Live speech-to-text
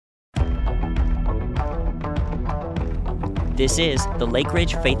This is the Lake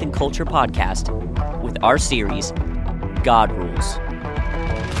Ridge Faith and Culture Podcast with our series, God Rules.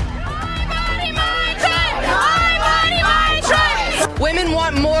 Women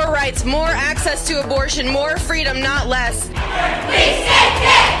want more rights, more access to abortion, more freedom, not less. We say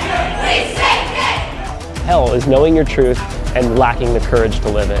it! We say it! Hell is knowing your truth and lacking the courage to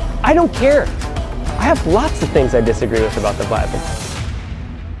live it. I don't care. I have lots of things I disagree with about the Bible.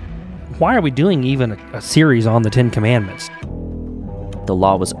 Why are we doing even a series on the Ten Commandments? The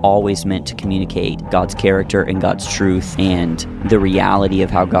law was always meant to communicate God's character and God's truth and the reality of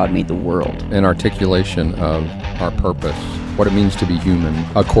how God made the world. An articulation of our purpose, what it means to be human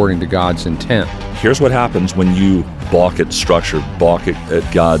according to God's intent. Here's what happens when you balk at structure, balk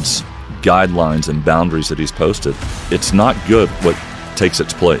at God's guidelines and boundaries that He's posted. It's not good what takes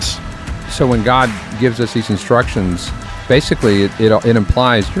its place. So when God gives us these instructions, basically it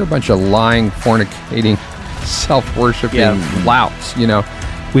implies you're a bunch of lying, fornicating, self-worshiping louts, you know.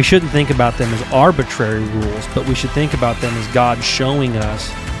 We shouldn't think about them as arbitrary rules, but we should think about them as God showing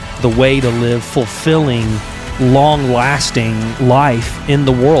us the way to live fulfilling, long-lasting life in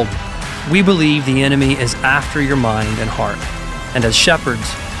the world. We believe the enemy is after your mind and heart, and as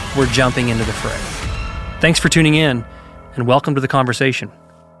shepherds, we're jumping into the fray. Thanks for tuning in, and welcome to the conversation.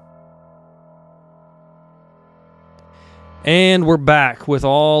 And we're back with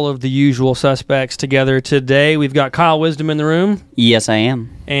all of the usual suspects together today. We've got Kyle Wisdom in the room. Yes, I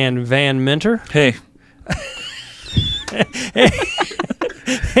am. And Van Minter. Hey.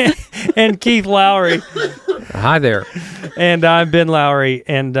 And Keith Lowry. Hi there. And I'm Ben Lowry.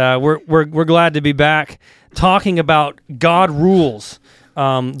 And we're glad to be back talking about God rules.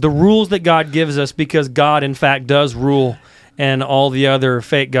 The rules that God gives us because God, in fact, does rule and all the other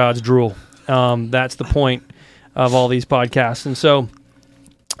fake gods drool. That's the point of all these podcasts. And so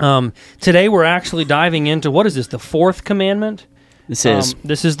today we're actually diving into, what is this, the fourth commandment? This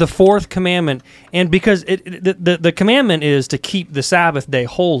is the fourth commandment. And because the commandment is to keep the Sabbath day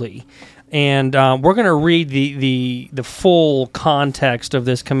holy. And we're going to read the full context of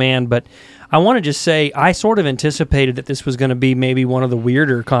this command, but I want to just say I sort of anticipated that this was going to be maybe one of the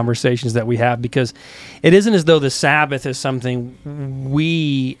weirder conversations that we have, because it isn't as though the Sabbath is something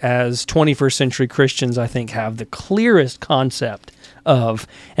we as 21st century Christians, I think, have the clearest concept of.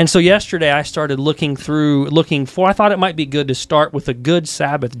 And so yesterday I started looking for, I thought it might be good to start with a good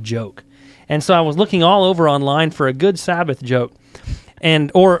Sabbath joke. And so I was looking all over online for a good Sabbath joke.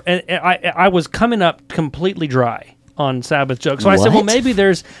 And I was coming up completely dry on Sabbath jokes. So I said, well, maybe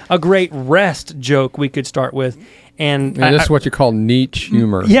there's a great rest joke we could start with. And this is what you call niche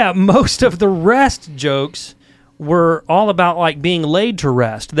humor. Yeah, most of the rest jokes were all about like being laid to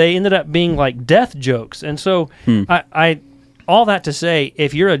rest. They ended up being like death jokes. And so I all that to say,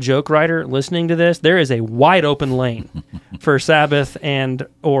 if you're a joke writer listening to this, there is a wide open lane for Sabbath and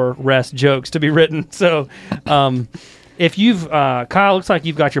or rest jokes to be written. So if you've, Kyle, looks like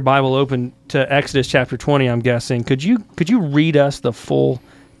you've got your Bible open to Exodus chapter 20, I'm guessing. Could you read us the full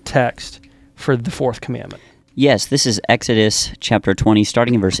text for the fourth commandment? Yes, this is Exodus chapter 20,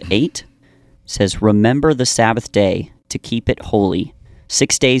 starting in verse 8. It says, "Remember the Sabbath day to keep it holy.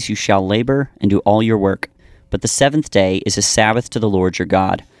 6 days you shall labor and do all your work. But the seventh day is a Sabbath to the Lord your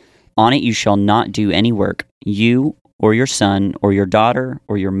God. On it you shall not do any work, you or your son, or your daughter,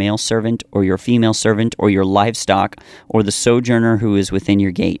 or your male servant, or your female servant, or your livestock, or the sojourner who is within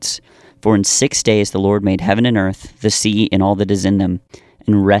your gates. For in 6 days the Lord made heaven and earth, the sea, and all that is in them,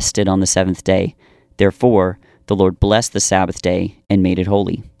 and rested on the seventh day. Therefore the Lord blessed the Sabbath day and made it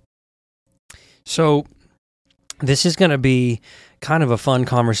holy." So this is going to be kind of a fun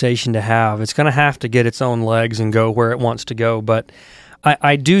conversation to have. It's going to have to get its own legs and go where it wants to go, but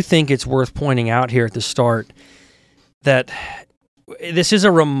I do think it's worth pointing out here at the start that this is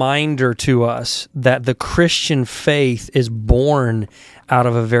a reminder to us that the Christian faith is born out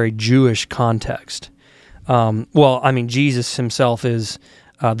of a very Jewish context. Jesus himself is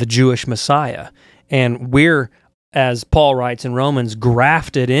the Jewish Messiah, and we're, as Paul writes in Romans,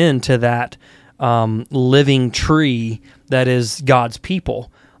 grafted into that living tree that is God's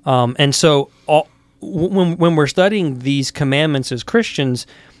people. And so when we're studying these commandments as Christians,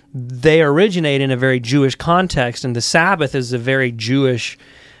 they originate in a very Jewish context, and the Sabbath is a very Jewish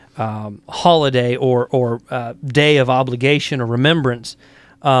holiday or day of obligation or remembrance.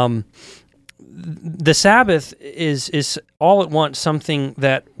 The Sabbath is all at once something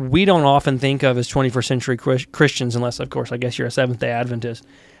that we don't often think of as 21st century Christians, unless, of course, I guess you're a Seventh-day Adventist.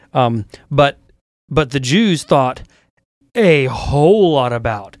 But the Jews thought a whole lot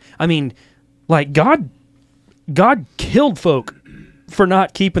about. I mean, like God killed folk for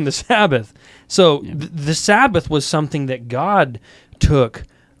not keeping the Sabbath. So the Sabbath was something that God took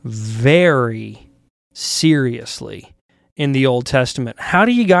very seriously in the Old Testament. How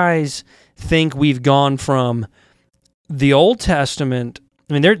do you guys think we've gone from the Old Testament?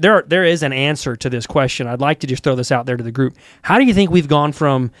 I mean, there is an answer to this question. I'd like to just throw this out there to the group. How do you think we've gone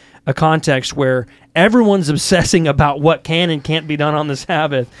from a context where everyone's obsessing about what can and can't be done on the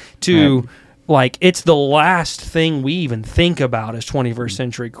Sabbath to like it's the last thing we even think about as 21st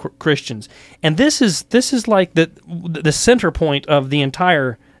century Christians? And this is like the center point of the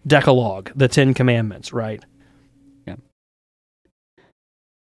entire Decalogue, the Ten Commandments, right? Yeah.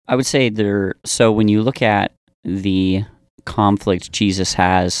 I would say so when you look at the conflict Jesus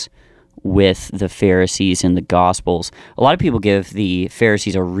has with the Pharisees in the Gospels, a lot of people give the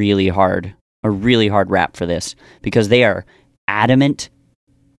Pharisees a really hard rap for this because they are adamant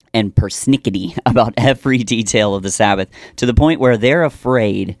and persnickety about every detail of the Sabbath to the point where they're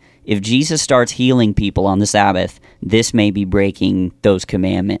afraid if Jesus starts healing people on the Sabbath, this may be breaking those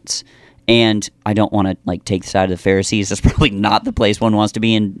commandments. And I don't want to take the side of the Pharisees. That's probably not the place one wants to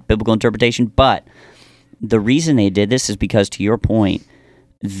be in biblical interpretation, but the reason they did this is because, to your point,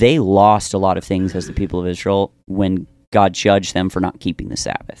 they lost a lot of things as the people of Israel when God judged them for not keeping the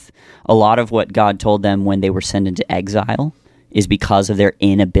Sabbath. A lot of what God told them when they were sent into exile is because of their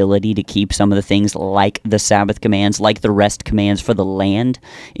inability to keep some of the things like the Sabbath commands, like the rest commands for the land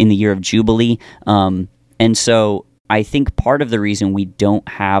in the year of Jubilee. And so I think part of the reason we don't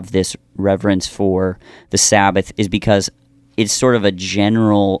have this reverence for the Sabbath is because it's sort of a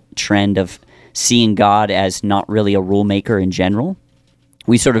general trend of seeing God as not really a rule maker in general.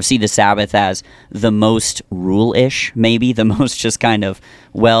 We sort of see the Sabbath as the most rule-ish, maybe, the most just kind of,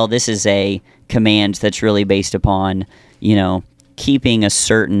 well, this is a command that's really based upon, keeping a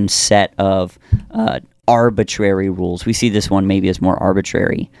certain set of arbitrary rules. We see this one maybe as more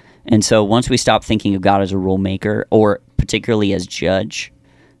arbitrary. And so once we stop thinking of God as a rule maker, or particularly as judge,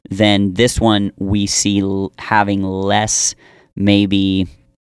 then this one we see having less maybe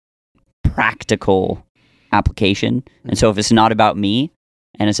practical application. And so if it's not about me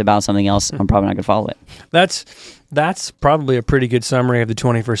and it's about something else, I'm probably not going to follow it. That's probably a pretty good summary of the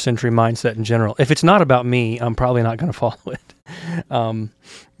 21st century mindset in general. If it's not about me, I'm probably not going to follow it.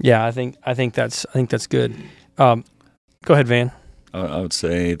 I think that's good. Go ahead, Van. I would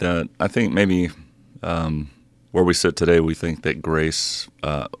say that I think maybe where we sit today, we think that grace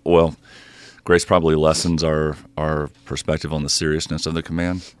probably lessens our perspective on the seriousness of the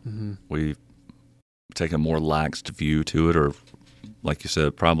command. Mm-hmm. We take a more laxed view to it, or like you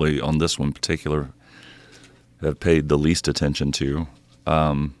said, probably on this one in particular, have paid the least attention to.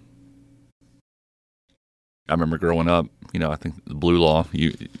 I remember growing up, I think the blue law,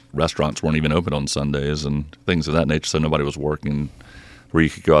 restaurants weren't even open on Sundays and things of that nature, so nobody was working where you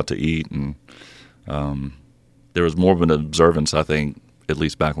could go out to eat. And there was more of an observance, I think, at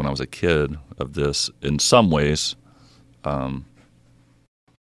least back when I was a kid, of this in some ways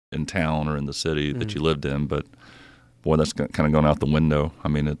in town or in the city that you lived in. But, boy, that's kind of gone out the window. I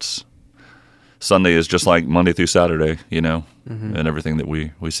mean, Sunday is just like Monday through Saturday, and everything that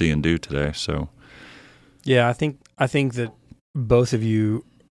we see and do today. So, yeah, I think that both of you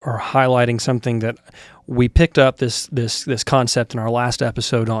are highlighting something that we picked up this concept in our last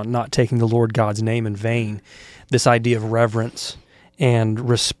episode on not taking the Lord God's name in vain. This idea of reverence and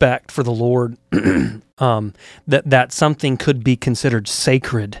respect for the Lord, that something could be considered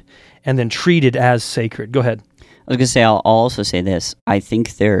sacred and then treated as sacred. Go ahead. I was going to say, I'll also say this. I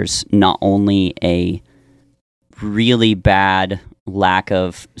think there's not only a really bad lack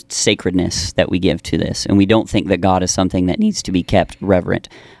of sacredness that we give to this, and we don't think that God is something that needs to be kept reverent.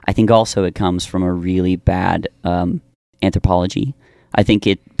 I think also it comes from a really bad anthropology. I think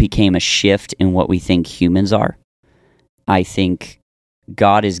it became a shift in what we think humans are. I think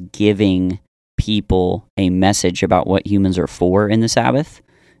God is giving people a message about what humans are for in the Sabbath.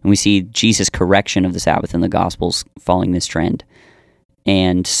 And we see Jesus' correction of the Sabbath in the Gospels following this trend.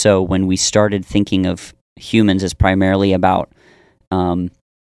 And so when we started thinking of humans as primarily about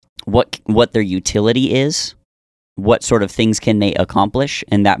what their utility is, what sort of things can they accomplish,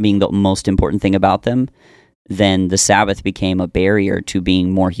 and that being the most important thing about them, then the Sabbath became a barrier to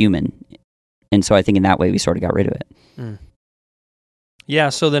being more human. And so I think in that way we sort of got rid of it. Mm. Yeah,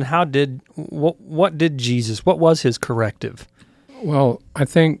 so then what did Jesus, what was his corrective? Well, I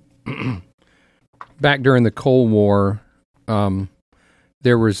think back during the Cold War,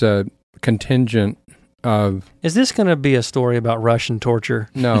 there was a contingent of... Is this going to be a story about Russian torture?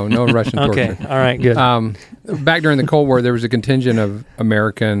 No Russian torture. Okay, all right, good. Back during the Cold War, there was a contingent of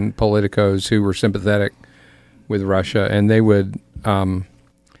American politicos who were sympathetic with Russia, and they would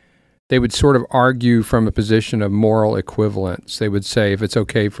they would sort of argue from a position of moral equivalence. They would say if it's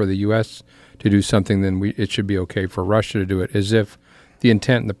okay for the U.S. to do something, then it should be okay for Russia to do it, as if the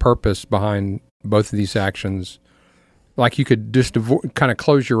intent and the purpose behind both of these actions, like you could just kind of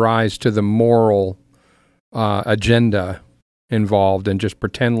close your eyes to the moral agenda involved and just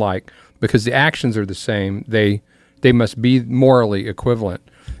pretend like, because the actions are the same, they must be morally equivalent.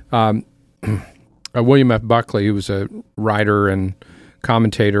 William F. Buckley, who was a writer and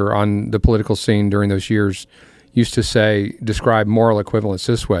commentator on the political scene during those years, used to describe moral equivalence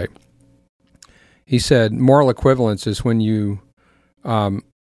this way. He said, moral equivalence is when you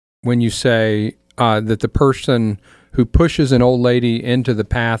say that the person who pushes an old lady into the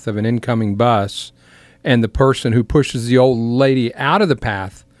path of an incoming bus and the person who pushes the old lady out of the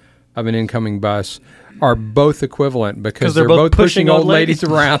path of an incoming bus are both equivalent because they're both pushing old ladies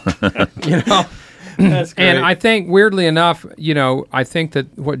around. That's great. And I think, weirdly enough, I think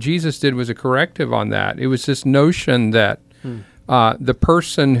that what Jesus did was a corrective on that. It was this notion that the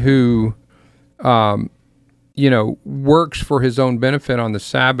person who works for his own benefit on the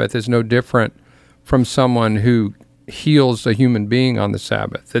Sabbath is no different from someone who heals a human being on the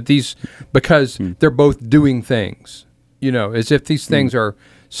Sabbath. Because they're both doing things, as if these things are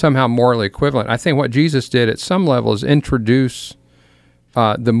somehow morally equivalent. I think what Jesus did at some level is introduce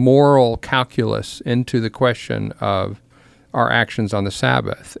the moral calculus into the question of our actions on the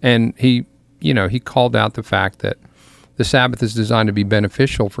Sabbath. And he called out the fact that the Sabbath is designed to be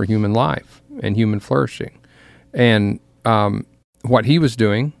beneficial for human life and human flourishing. And what he was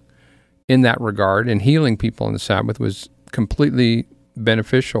doing in that regard and healing people on the Sabbath was completely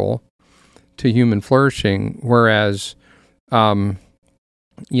beneficial to human flourishing, whereas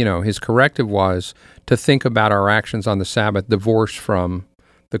his corrective was to think about our actions on the Sabbath divorced from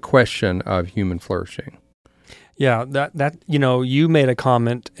the question of human flourishing. Yeah, that you made a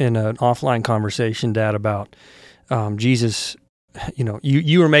comment in an offline conversation, Dad, about Jesus.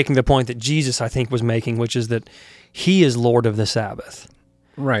 You were making the point that Jesus, I think, was making, which is that he is Lord of the Sabbath.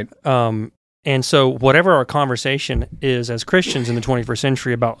 Right. And so whatever our conversation is as Christians in the 21st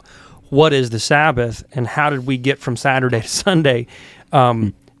century about what is the Sabbath and how did we get from Saturday to Sunday,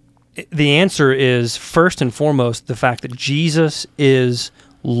 the answer is first and foremost the fact that Jesus is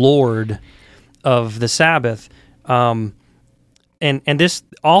Lord of the Sabbath. And this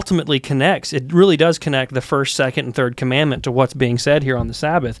ultimately connects. It really does connect the first, second, and third commandment to what's being said here on the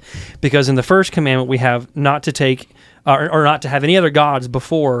Sabbath. Because in the first commandment we have not to take or not to have any other gods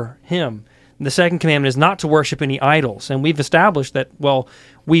before him. The second commandment is not to worship any idols. And we've established that,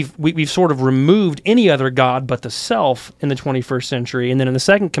 we've sort of removed any other god but the self in the 21st century. And then in the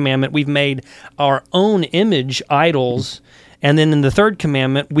second commandment, we've made our own image idols. And then in the third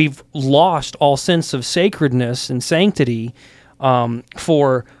commandment, we've lost all sense of sacredness and sanctity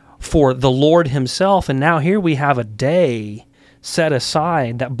for the Lord himself. And now here we have a day set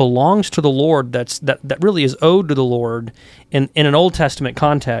aside that belongs to the Lord, that really is owed to the Lord in an Old Testament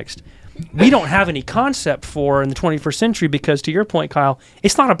context. We don't have any concept for in the 21st century because, to your point, Kyle,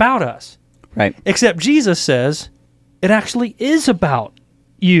 it's not about us. Right. Except Jesus says it actually is about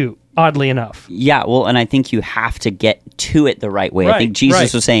you, oddly enough. Yeah, well, and I think you have to get to it the right way. Right, I think Jesus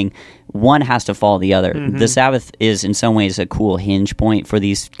right. was saying one has to follow the other. Mm-hmm. The Sabbath is in some ways a cool hinge point for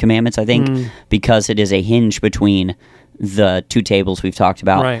these commandments, I think, because it is a hinge between the two tables we've talked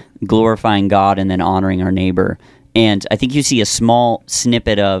about, right. glorifying God and then honoring our neighbor. And I think you see a small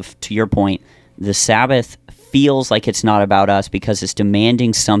snippet of, to your point, the Sabbath feels like it's not about us because it's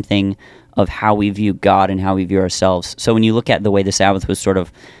demanding something of how we view God and how we view ourselves. So when you look at the way the Sabbath was sort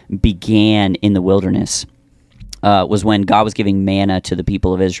of began in the wilderness, was when God was giving manna to the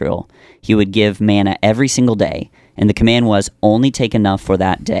people of Israel. He would give manna every single day, and the command was only take enough for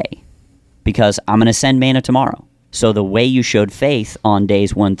that day because I'm going to send manna tomorrow. So the way you showed faith on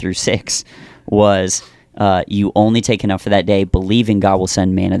days 1 through 6 was you only take enough for that day, believing God will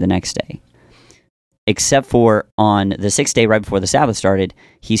send manna the next day. Except for on the 6th day, right before the Sabbath started,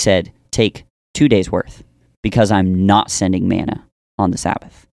 he said, take 2 days worth because I'm not sending manna on the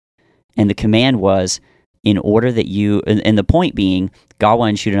Sabbath. And the command was, in order that you, and the point being, God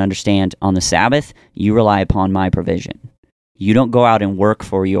wants you to understand on the Sabbath, you rely upon my provision. You don't go out and work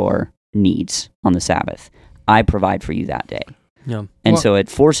for your needs on the Sabbath. I provide for you that day. Yeah. And so it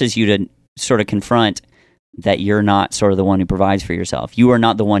forces you to sort of confront that you're not sort of the one who provides for yourself. You are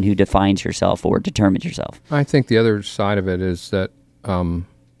not the one who defines yourself or determines yourself. I think the other side of it is that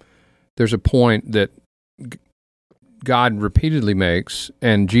there's a point that God repeatedly makes,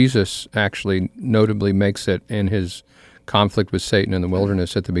 and Jesus actually notably makes it in his conflict with Satan in the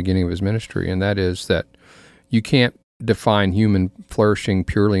wilderness at the beginning of his ministry, and that is that you can't define human flourishing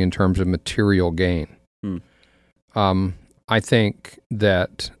purely in terms of material gain. I think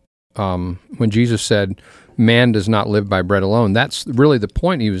that when Jesus said, "Man does not live by bread alone," that's really the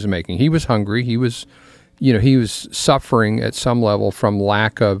point he was making. He was hungry. He was suffering at some level from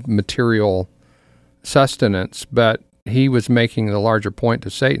lack of material sustenance, but he was making the larger point to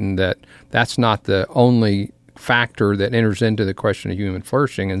Satan that that's not the only factor that enters into the question of human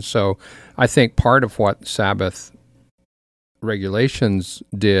flourishing. And so I think part of what Sabbath regulations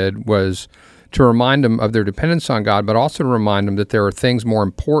did was to remind them of their dependence on God, but also to remind them that there are things more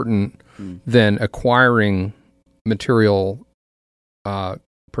important than acquiring material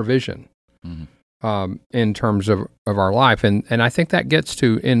provision in terms of our life. And I think that gets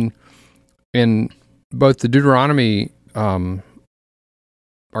to, in both the Deuteronomy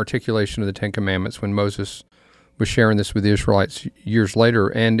articulation of the Ten Commandments, when Moses was sharing this with the Israelites years later,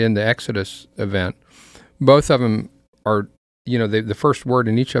 and in the Exodus event, both of them are, the first word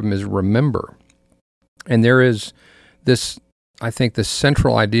in each of them is remember. And there is this, I think, the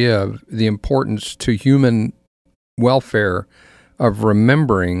central idea of the importance to human welfare of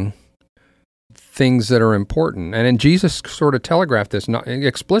remembering things that are important. And then Jesus sort of telegraphed this, not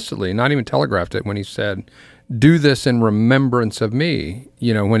explicitly, not even telegraphed it, when he said, "Do this in remembrance of me."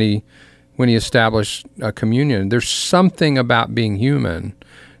 When he established a communion, there's something about being human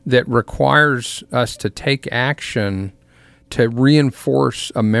that requires us to take action to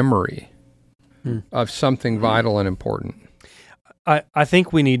reinforce a memory of something vital and important. I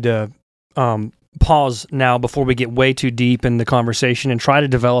think we need to pause now before we get way too deep in the conversation and try to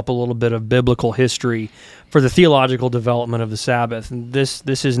develop a little bit of biblical history for the theological development of the Sabbath. And this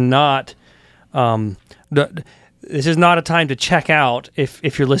is not this is not a time to check out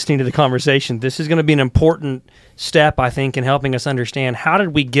if you're listening to the conversation. This is going to be an important step, I think, in helping us understand how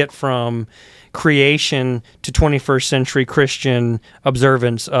did we get from creation to 21st century Christian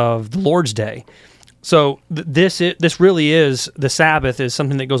observance of the Lord's Day. So this really is, the Sabbath is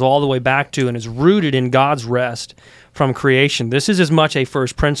something that goes all the way back to and is rooted in God's rest from creation. This is as much a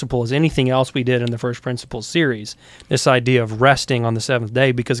first principle as anything else we did in the First Principles series, this idea of resting on the seventh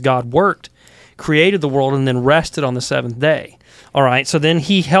day, because God worked, created the world, and then rested on the seventh day. All right, so then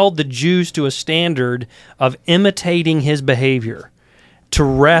he held the Jews to a standard of imitating his behavior, to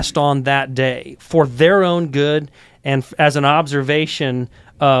rest on that day for their own good and as an observation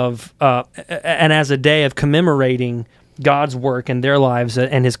of and as a day of commemorating God's work in their lives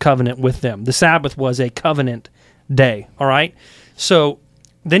and his covenant with them. The Sabbath was a covenant day, all right? So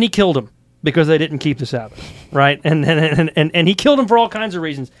then he killed them because they didn't keep the Sabbath, right? And he killed them for all kinds of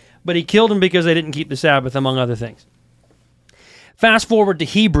reasons, but he killed them because they didn't keep the Sabbath, among other things. Fast forward to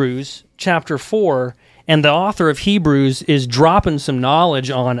Hebrews chapter 4, and the author of Hebrews is dropping some knowledge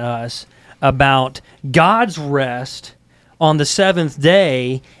on us about God's rest on the seventh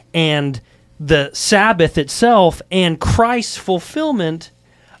day and the Sabbath itself and Christ's fulfillment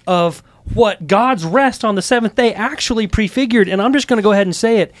of what God's rest on the seventh day actually prefigured. And I'm just going to go ahead and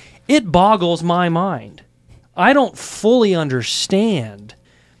say it. It boggles my mind. I don't fully understand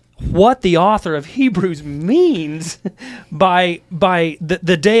what the author of Hebrews means by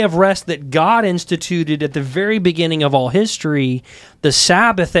the day of rest that God instituted at the very beginning of all history, the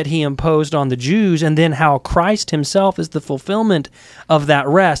Sabbath that he imposed on the Jews, and then how Christ himself is the fulfillment of that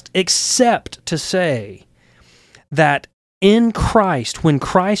rest, except to say that in Christ, when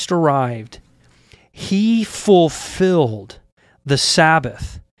Christ arrived, he fulfilled the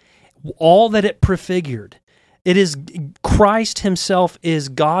Sabbath, all that it prefigured. It is Christ himself is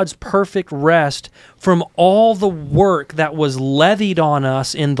God's perfect rest from all the work that was levied on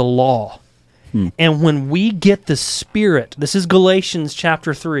us in the law. And when we get the Spirit, this is Galatians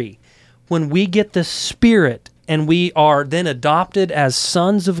chapter 3, when we get the Spirit and we are then adopted as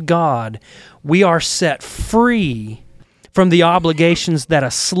sons of God, we are set free from the obligations that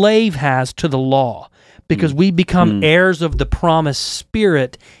a slave has to the law, because we become heirs of the promised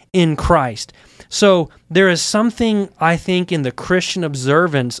Spirit in Christ. So there is something, I think, in the Christian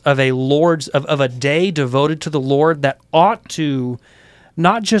observance of a day devoted to the Lord that ought to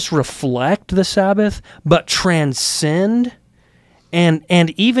not just reflect the Sabbath, but transcend and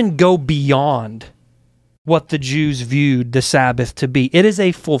even go beyond what the Jews viewed the Sabbath to be. It is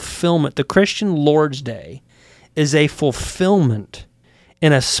a fulfillment. The Christian Lord's Day is a fulfillment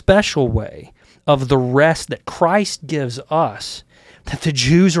in a special way of the rest that Christ gives us, that the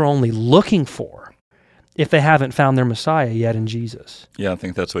Jews are only looking for if they haven't found their Messiah yet in Jesus. Yeah, I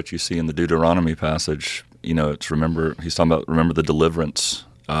think that's what you see in the Deuteronomy passage. It's he's talking about remember the deliverance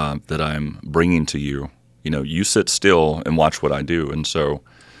that I'm bringing to you. You sit still and watch what I do. And so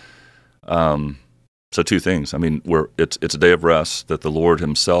So two things. I mean, it's a day of rest that the Lord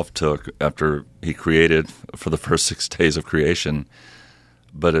himself took after he created for the first 6 days of creation.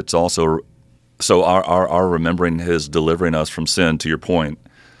 But it's also, so our remembering his delivering us from sin, to your point,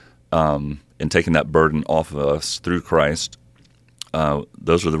 and taking that burden off of us through Christ,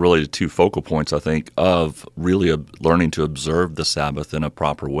 those are really the two focal points, I think, of really learning to observe the Sabbath in a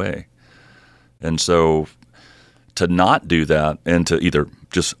proper way. And so to not do that and to either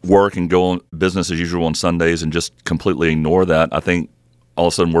just work and go on business as usual on Sundays and just completely ignore that, I think all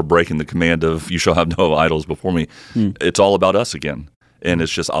of a sudden we're breaking the command of you shall have no idols before me. It's all about us again. And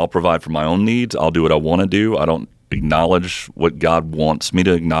it's just I'll provide for my own needs. I'll do what I want to do. I don't acknowledge what God wants me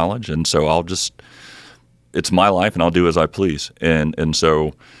to acknowledge. And so it's my life and I'll do as I please. And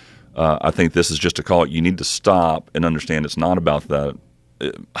so I think this is just a call. You need to stop and understand it's not about that.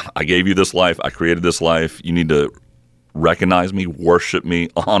 I gave you this life. I created this life. You need to recognize me, worship me,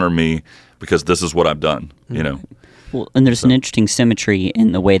 honor me, because this is what I've done, you know. Well, and there's an interesting symmetry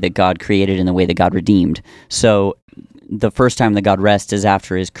in the way that God created and the way that God redeemed. So the first time that God rests is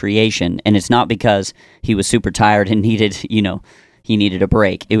after his creation, and it's not because he was super tired and needed a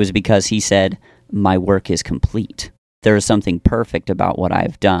break. It was because he said, my work is complete. There is something perfect about what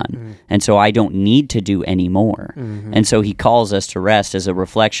I've done, and so I don't need to do any more. And so he calls us to rest as a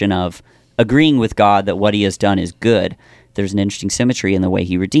reflection of agreeing with God that what he has done is good. There's an interesting symmetry in the way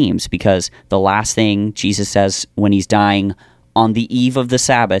he redeems, because the last thing Jesus says when he's dying on the eve of the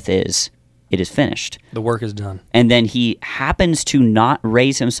Sabbath is, it is finished. The work is done. And then he happens to not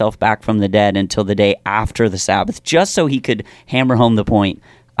raise himself back from the dead until the day after the Sabbath, just so he could hammer home the point,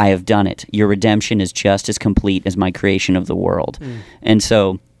 I have done it. Your redemption is just as complete as my creation of the world. And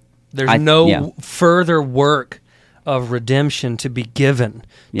so there's no further work of redemption to be given,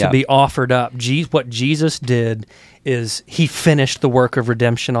 to be offered up. What Jesus did is he finished the work of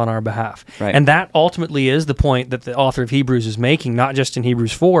redemption on our behalf. Right. And that ultimately is the point that the author of Hebrews is making, not just in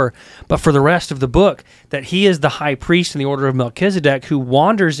Hebrews 4, but for the rest of the book, that he is the high priest in the order of Melchizedek who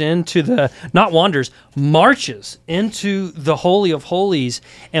marches into the Holy of Holies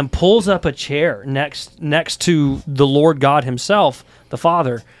and pulls up a chair next to the Lord God himself, the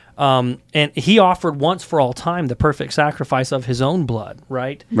Father. And he offered once for all time the perfect sacrifice of his own blood,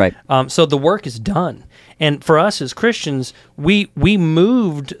 right? Right. So the work is done. And for us as Christians, we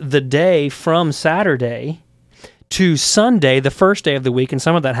moved the day from Saturday to Sunday, the first day of the week, and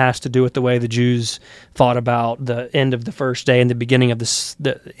some of that has to do with the way the Jews thought about the end of the first day and the beginning of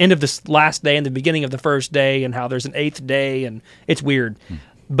the end of this last day and the beginning of the first day, and how there's an eighth day, and it's weird.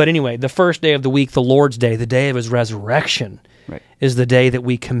 But anyway, the first day of the week, the Lord's Day, the day of his resurrection, is the day that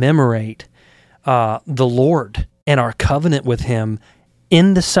we commemorate the Lord and our covenant with him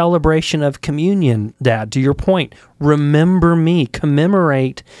in the celebration of communion, Dad. To your point, remember me.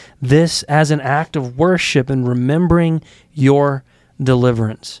 Commemorate this as an act of worship and remembering your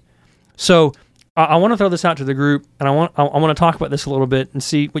deliverance. So I want to throw this out to the group, and I want to talk about this a little bit and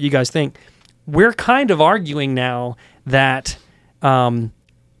see what you guys think. We're kind of arguing now that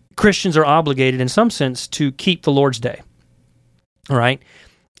Christians are obligated in some sense to keep the Lord's Day. All right?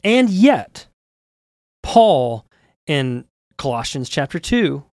 And yet, Paul in Colossians chapter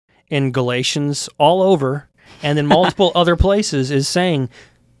 2, in Galatians all over, and in multiple other places is saying,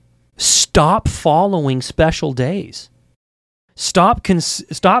 stop following special days. Stop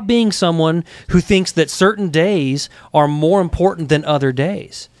being someone who thinks that certain days are more important than other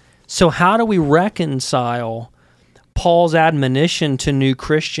days. So how do we reconcile Paul's admonition to new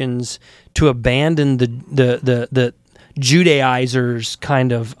Christians to abandon the Judaizers'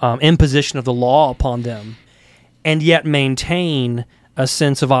 kind of imposition of the law upon them, and yet maintain a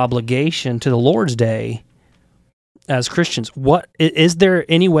sense of obligation to the Lord's Day as Christians? What is there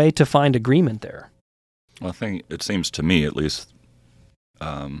any way to find agreement there? Well, I think it seems to me, at least,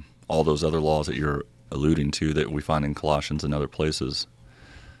 all those other laws that you're alluding to that we find in Colossians and other places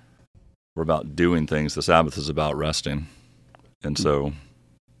were about doing things. The Sabbath is about resting, and so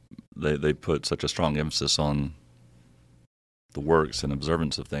they put such a strong emphasis on the works and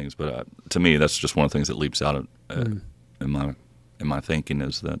observance of things. But to me, that's just one of the things that leaps out in my thinking,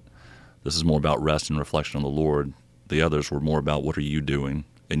 is that this is more about rest and reflection on the Lord. The others were more about what are you doing,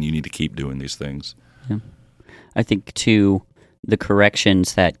 and you need to keep doing these things. Yeah. I think, too, the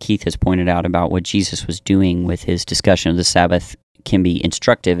corrections that Keith has pointed out about what Jesus was doing with his discussion of the Sabbath can be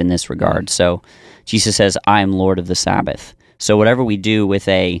instructive in this regard. So Jesus says, I am Lord of the Sabbath. So whatever we do with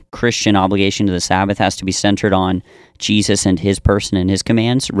a Christian obligation to the Sabbath has to be centered on Jesus and his person and his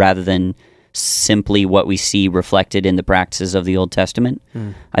commands, rather than simply what we see reflected in the practices of the Old Testament.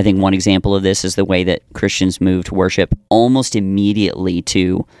 I think one example of this is the way that Christians moved worship almost immediately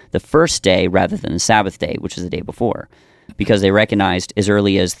to the first day rather than the Sabbath day, which is the day before, because they recognized as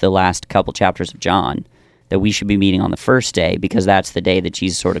early as the last couple chapters of John that we should be meeting on the first day because that's the day that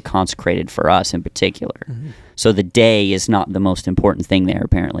Jesus sort of consecrated for us in particular. So the day is not the most important thing there,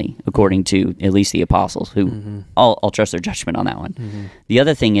 apparently, according to at least the apostles, who I'll trust their judgment on that one. The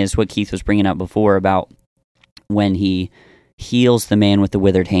other thing is what Keith was bringing up before about when he heals the man with the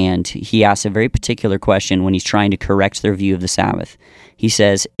withered hand. He asks a very particular question when he's trying to correct their view of the Sabbath. He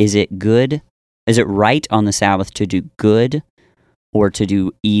says, is it right on the Sabbath to do good or to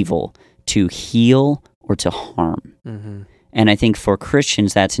do evil, to heal or to harm? And I think for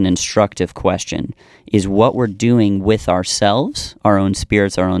Christians, that's an instructive question, is what we're doing with ourselves, our own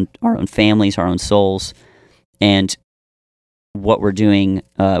spirits, our own families, our own souls, and what we're doing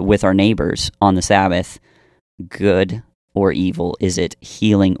with our neighbors on the Sabbath, good or evil? Is it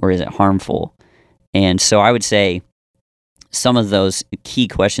healing or is it harmful? And so I would say some of those key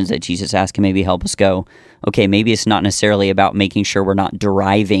questions that Jesus asked can maybe help us go, okay, maybe it's not necessarily about making sure we're not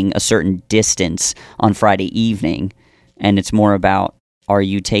driving a certain distance on Friday evening, and it's more about, are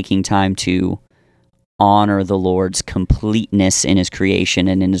you taking time to honor the Lord's completeness in His creation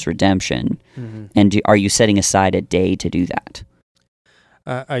and in His redemption? And are you setting aside a day to do that?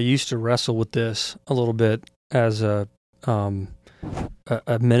 I used to wrestle with this a little bit as a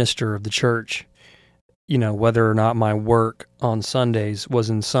minister of the church, whether or not my work on Sundays was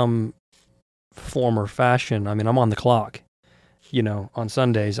in some form or fashion. I mean, I'm on the clock, on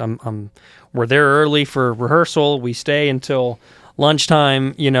Sundays. We're there early for rehearsal. We stay until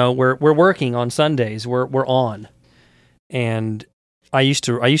lunchtime. We're working on Sundays. We're on. And I used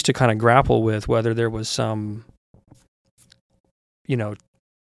to kind of grapple with whether there was some,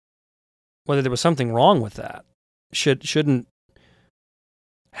 whether there was something wrong with that. Shouldn't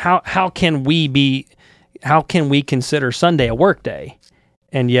how can we consider Sunday a work day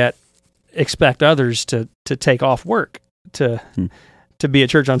and yet expect others to take off work to be at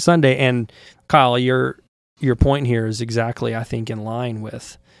church on Sunday? And Kyle, your point here is exactly, I think, in line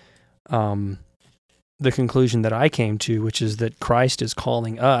with the conclusion that I came to, which is that Christ is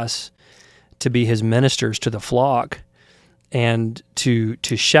calling us to be His ministers to the flock and to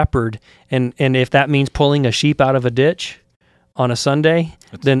shepherd. And if that means pulling a sheep out of a ditch on a Sunday,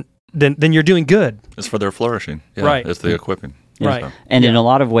 then you're doing good. It's for their flourishing. Yeah, right. It's the equipping. Right. So. And in a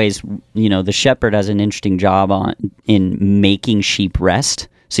lot of ways, the shepherd has an interesting job in making sheep rest.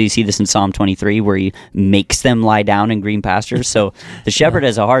 So you see this in Psalm 23 where he makes them lie down in green pastures. So the shepherd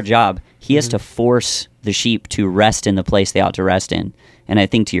has a hard job. He has to force the sheep to rest in the place they ought to rest in. And I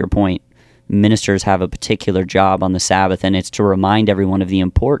think to your point, ministers have a particular job on the Sabbath, and it's to remind everyone of the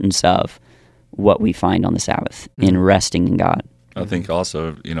importance of what we find on the Sabbath in resting in God. I think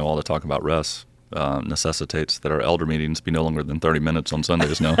also, all the talk about rest necessitates that our elder meetings be no longer than 30 minutes on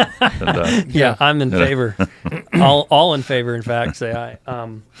Sundays now. Yeah, I'm in favor. All in favor, in fact, say aye.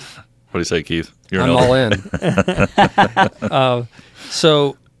 What do you say, Keith? You're I'm all in.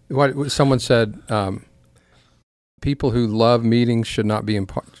 So what someone said, people who love meetings should not be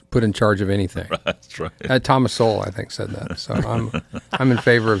put in charge of anything. That's right. Thomas Sowell, I think, said that. So I'm in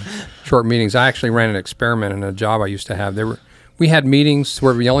favor of short meetings. I actually ran an experiment in a job I used to have. We had meetings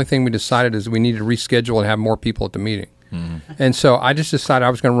where the only thing we decided is we needed to reschedule and have more people at the meeting. And so I just decided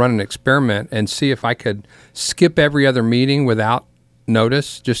I was going to run an experiment and see if I could skip every other meeting without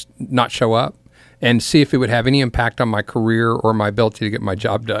notice, just not show up, and see if it would have any impact on my career or my ability to get my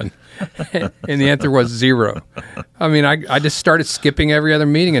job done. And the answer was 0. I mean, I just started skipping every other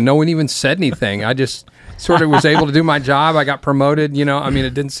meeting, and no one even said anything. I just sort of was able to do my job. I got promoted, I mean,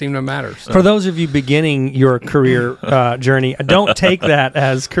 it didn't seem to matter. So. For those of you beginning your career journey, don't take that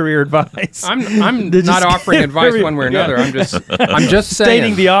as career advice. I'm not offering advice one way or another. I'm just saying.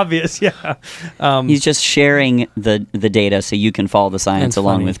 Stating the obvious, yeah. He's just sharing the data so you can follow the science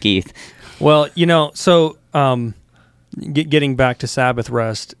along with Keith. Well, so getting back to Sabbath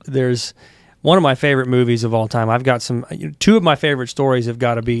rest, there's one of my favorite movies of all time. I've got two of my favorite stories have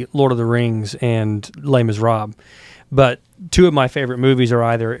got to be Lord of the Rings and Les Miserables. But two of my favorite movies are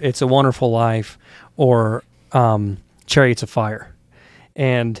either It's a Wonderful Life or Chariots of Fire.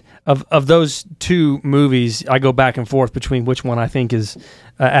 And of those two movies, I go back and forth between which one I think is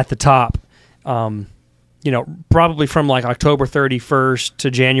at the top. Probably from like October 31st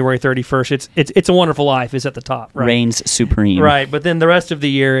to January 31st, It's a Wonderful Life is at the top, right? Reigns supreme. Right, but then the rest of the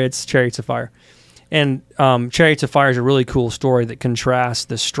year, it's Chariots of Fire. And Chariots of Fire is a really cool story that contrasts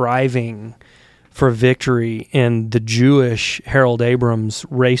the striving for victory in the Jewish Harold Abrams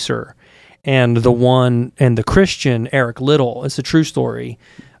racer and the Christian Eric Liddell. It's a true story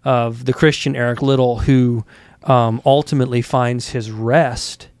of the Christian Eric Liddell who ultimately finds his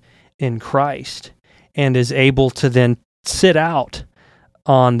rest in Christ and is able to then sit out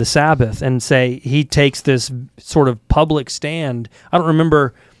on the Sabbath and say he takes this sort of public stand. I don't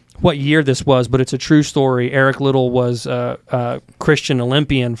remember what year this was, but it's a true story. Eric Liddell was a Christian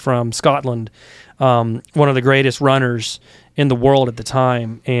Olympian from Scotland, one of the greatest runners in the world at the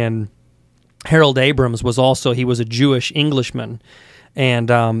time. And Harold Abrams was he was a Jewish Englishman. And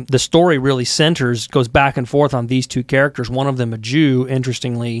the story really goes back and forth on these two characters, one of them a Jew,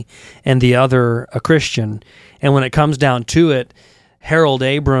 interestingly, and the other a Christian. And when it comes down to it, Harold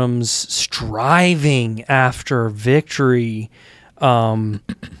Abrams striving after victory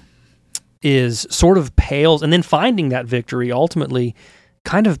is sort of pales, and then finding that victory ultimately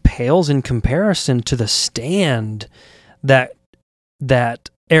kind of pales in comparison to the stand that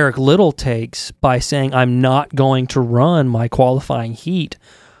Eric Liddell takes by saying, I'm not going to run my qualifying heat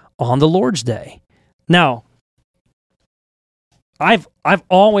on the Lord's Day. Now, I've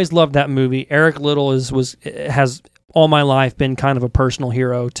always loved that movie. Eric Liddell has all my life been kind of a personal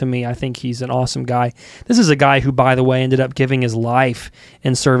hero to me. I think he's an awesome guy. This is a guy who, by the way, ended up giving his life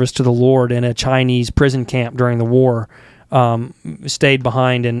in service to the Lord in a Chinese prison camp during the war. Stayed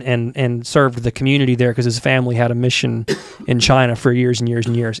behind and served the community there because his family had a mission in China for years and years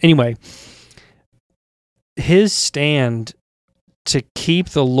and years. Anyway, his stand to keep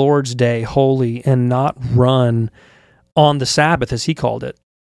the Lord's Day holy and not run on the Sabbath, as he called it.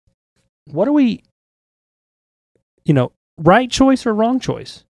 What are we, right choice or wrong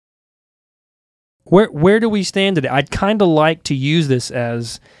choice? Where do we stand today? I'd kind of like to use this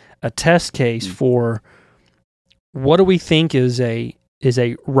as a test case for what do we think is a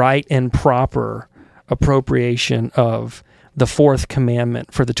right and proper appropriation of the fourth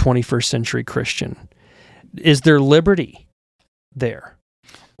commandment for the 21st century Christian? Is there liberty there?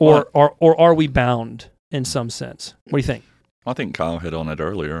 Or are we bound in some sense? What do you think? I think Kyle hit on it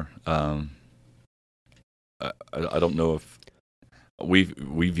earlier. I don't know if we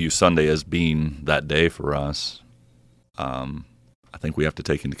view Sunday as being that day for us. I think we have to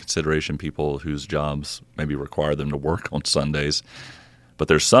take into consideration people whose jobs maybe require them to work on Sundays. But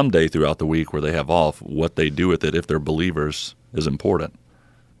there's some day throughout the week where they have off. What they do with it, if they're believers, is important.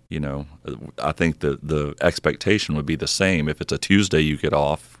 I think the expectation would be the same. If it's a Tuesday you get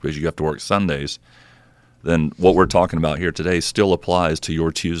off because you have to work Sundays, then what we're talking about here today still applies to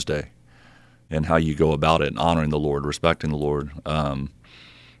your Tuesday and how you go about it, honoring the Lord, respecting the Lord, and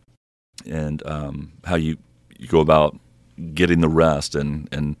how you go about getting the rest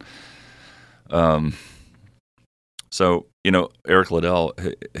so Eric Liddell,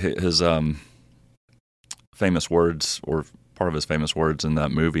 his famous words, or part of his famous words in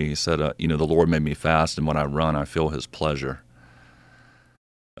that movie, he said, the Lord made me fast, and when I run, I feel His pleasure.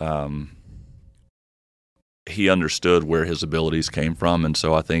 He understood where his abilities came from, and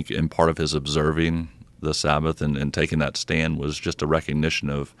so I think in part of his observing the Sabbath and taking that stand was just a recognition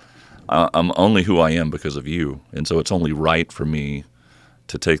of, I'm only who I am because of you, and so it's only right for me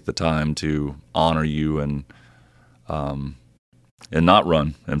to take the time to honor you and not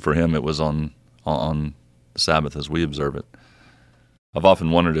run. And for him, it was on the Sabbath as we observe it. I've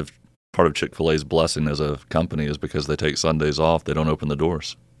often wondered if part of Chick-fil-A's blessing as a company is because they take Sundays off, they don't open the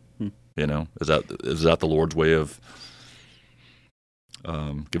doors. Is that the Lord's way of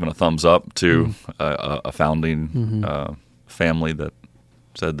giving a thumbs up to a founding family that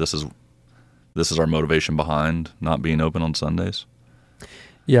said this is our motivation behind not being open on Sundays?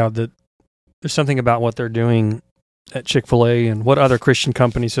 Yeah, there's something about what they're doing at Chick-fil-A and what other Christian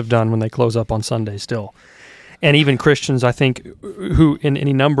companies have done when they close up on Sundays still. And even Christians, I think, who in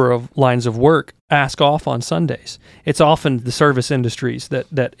any number of lines of work ask off on Sundays. It's often the service industries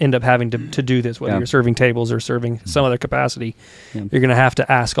that end up having to do this, whether you're serving tables or serving some other capacity. Yeah. You're going to have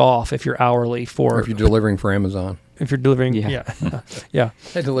to ask off if you're hourly for... Or if you're delivering for Amazon. If you're delivering, yeah.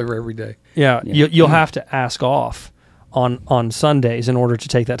 They deliver every day. Yeah. You'll have to ask off on Sundays in order to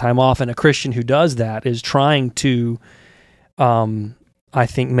take that time off. And a Christian who does that is trying to, I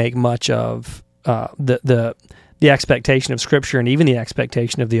think, make much of the expectation of Scripture and even the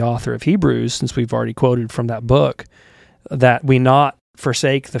expectation of the author of Hebrews, since we've already quoted from that book, that we not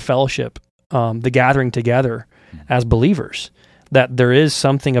forsake the fellowship, the gathering together as believers, that there is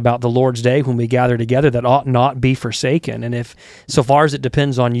something about the Lord's Day when we gather together that ought not be forsaken. And if, so far as it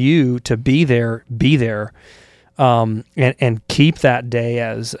depends on you to be there, and keep that day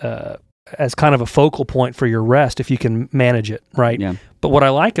as kind of a focal point for your rest if you can manage it, right? Yeah. But what I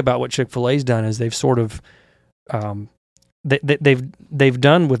like about what Chick-fil-A's done is they've sort of they've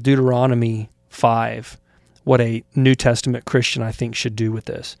done with Deuteronomy 5 what a New Testament Christian, I think, should do with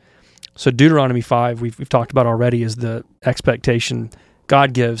this. So Deuteronomy 5, we've talked about already, is the expectation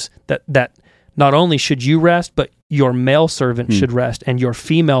God gives that not only should you rest, but your male servant should rest, and your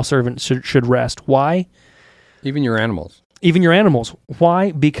female servant should rest. Why? Even your animals. Even your animals.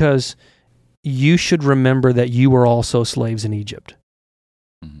 Why? Because you should remember that you were also slaves in Egypt.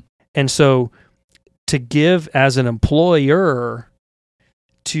 And so to give as an employer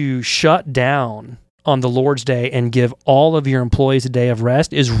to shut down on the Lord's Day and give all of your employees a day of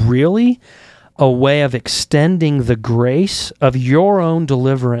rest is really a way of extending the grace of your own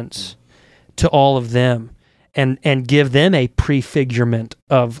deliverance to all of them, and give them a prefigurement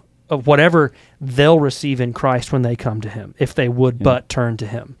of whatever they'll receive in Christ when they come to Him, if they would but turn to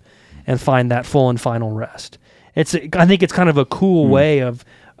Him and find that full and final rest. I think it's kind of a cool way of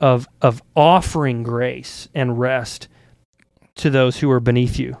offering grace and rest to those who are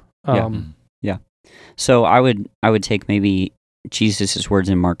beneath you. Yeah. So I would take maybe Jesus' words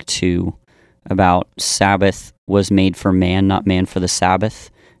in Mark 2 about Sabbath was made for man, not man for the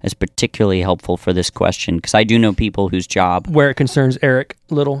Sabbath, as particularly helpful for this question, because I do know people whose job... Where it concerns Eric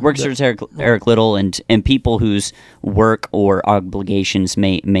Little. Where it concerns Eric Little, and people whose work or obligations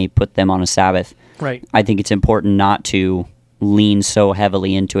may put them on a Sabbath. Right. I think it's important not to lean so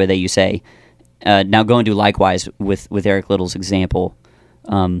heavily into it that you say, now go and do likewise with Eric Little's example,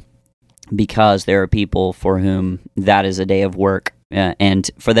 because there are people for whom that is a day of work,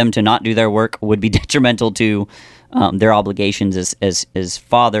 and for them to not do their work would be detrimental to their obligations as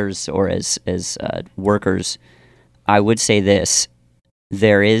fathers or as workers. I would say this: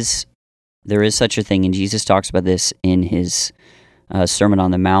 there is such a thing, and Jesus talks about this in his Sermon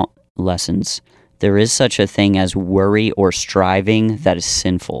on the Mount lessons. There is such a thing as worry or striving that is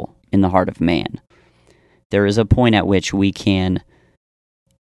sinful in the heart of man. There is a point at which we can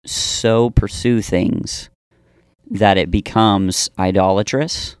so pursue things that it becomes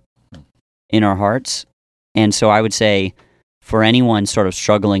idolatrous in our hearts. And so I would say, for anyone sort of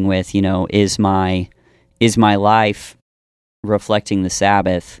struggling with, is my life reflecting the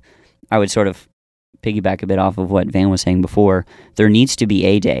Sabbath, I would sort of piggyback a bit off of what Van was saying before. There needs to be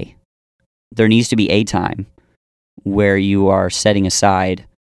a day. There needs to be a time where you are setting aside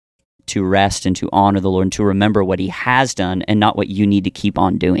to rest and to honor the Lord and to remember what He has done and not what you need to keep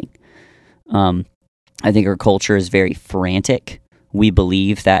on doing. I think our culture is very frantic. We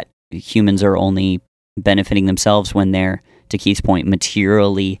believe that humans are only benefiting themselves when they're, to Keith's point,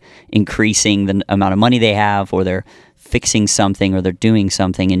 materially increasing the amount of money they have, or they're fixing something, or they're doing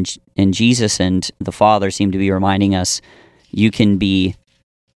something. And Jesus and the Father seem to be reminding us, you can be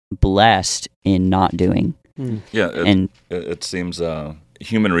blessed in not doing. Yeah, it seems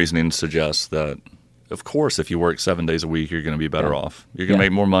human reasoning suggests that, of course, if you work 7 days a week, you're going to be better off. You're going to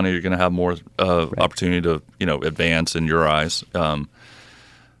make more money. You're going to have more opportunity to advance in your eyes.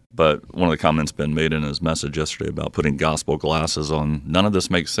 But one of the comments Ben made in his message yesterday about putting gospel glasses on, none of this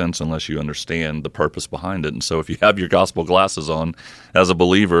makes sense unless you understand the purpose behind it. And so if you have your gospel glasses on as a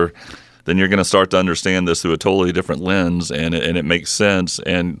believer, then you're going to start to understand this through a totally different lens, and it makes sense.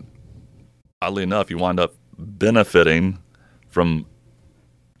 And oddly enough, you wind up benefiting from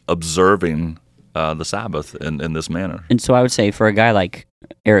observing the Sabbath in this manner. And so I would say for a guy like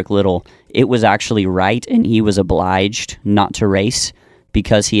Eric Little, it was actually right, and he was obliged not to race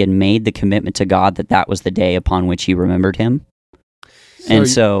because he had made the commitment to God that was the day upon which He remembered him.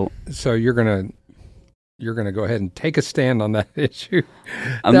 So you're gonna go ahead and take a stand on that issue.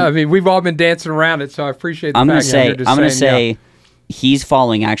 No, I mean, we've all been dancing around it, so I appreciate the I'm fact that you're just I'm going to say yeah. he's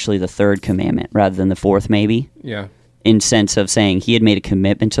following actually the third commandment rather than the fourth, maybe. Yeah. In sense of saying he had made a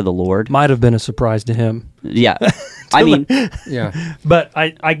commitment to the Lord. Might have been a surprise to him. Yeah. I mean, yeah. But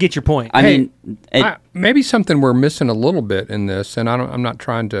I get your point. I mean, maybe something we're missing a little bit in this, and I'm not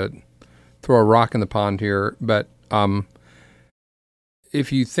trying to throw a rock in the pond here, but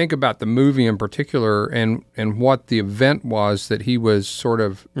if you think about the movie in particular and what the event was that he was sort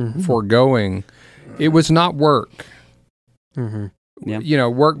of foregoing, it was not work. Yeah.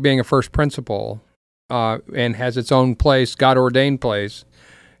 Work being a first principle and has its own place, God-ordained place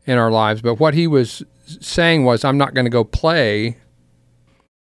in our lives. But what he was saying was, I'm not going to go play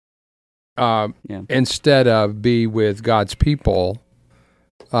instead of be with God's people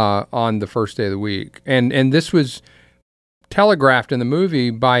on the first day of the week. And this was telegraphed in the movie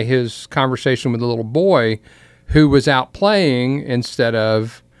by his conversation with the little boy who was out playing instead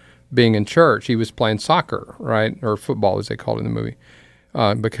of being in church. He was playing soccer, right? Or football, as they called it in the movie,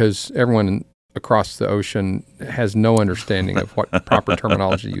 because everyone across the ocean has no understanding of what proper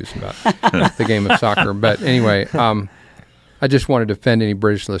terminology to use about the game of soccer. But anyway, I just wanted to offend any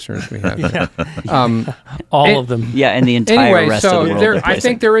British listeners we have. All of them. Yeah, and the entire Anyway, rest so of the world. I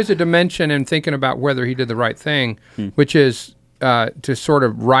think there is a dimension in thinking about whether he did the right thing, which is to sort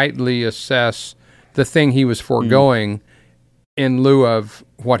of rightly assess the thing he was foregoing in lieu of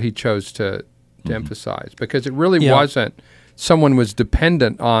what he chose to emphasize, because it really wasn't someone was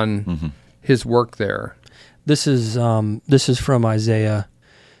dependent on his work there. This is from Isaiah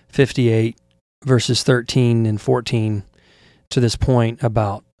 58 verses 13 and 14 to this point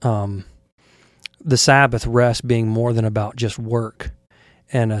about the Sabbath rest being more than about just work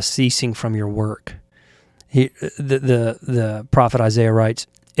and a ceasing from your work. The prophet Isaiah writes,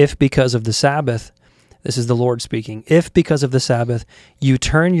 "If because of the Sabbath," this is the Lord speaking, "if because of the Sabbath you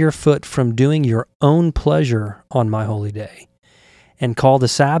turn your foot from doing your own pleasure on my holy day, and call the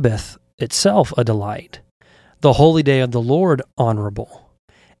Sabbath itself a delight, the holy day of the Lord honorable,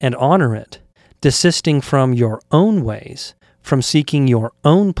 and honor it, desisting from your own ways, from seeking your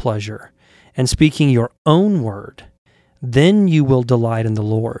own pleasure, and speaking your own word, then you will delight in the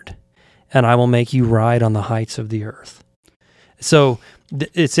Lord, and I will make you ride on the heights of the earth." So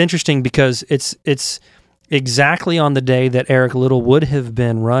it's interesting because it's exactly on the day that Eric Liddell would have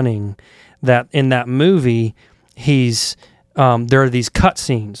been running, that in that movie he's there are these cut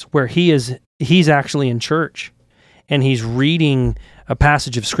scenes where he's actually in church and he's reading a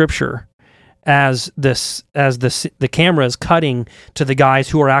passage of scripture as the camera is cutting to the guys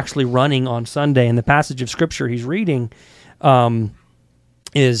who are actually running on Sunday, and the passage of scripture he's reading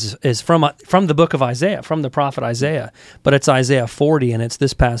is from the book of Isaiah, from the prophet Isaiah, but it's Isaiah 40, and it's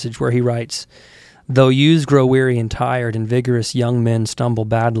this passage where he writes, "Though youths grow weary and tired, and vigorous young men stumble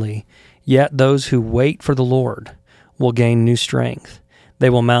badly, yet those who wait for the Lord will gain new strength. They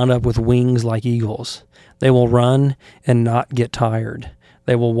will mount up with wings like eagles. They will run and not get tired.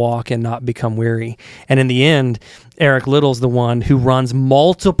 They will walk and not become weary." And in the end, Eric Liddell's the one who runs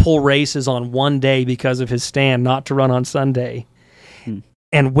multiple races on one day because of his stand not to run on Sunday,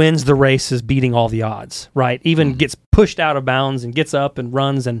 and wins the races beating all the odds, right? Even gets pushed out of bounds and gets up and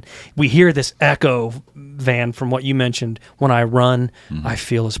runs, and we hear this echo, Van, from what you mentioned. When I run, I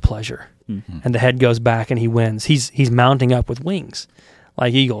feel his pleasure. And the head goes back and he wins. He's mounting up with wings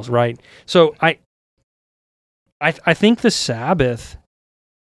like eagles, right? So I think the Sabbath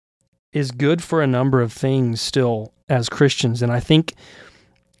is good for a number of things still as Christians, and I think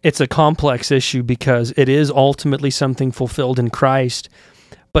it's a complex issue because it is ultimately something fulfilled in Christ,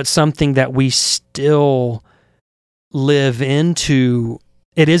 but something that we still live into.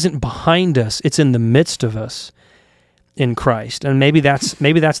 It isn't behind us, it's in the midst of us in Christ. And maybe that's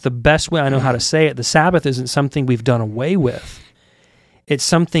the best way I know how to say it. The Sabbath isn't something we've done away with. It's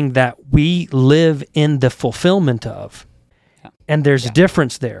something that we live in the fulfillment of. And there's a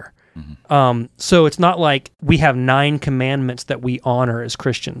difference there. So it's not like we have 9 commandments that we honor as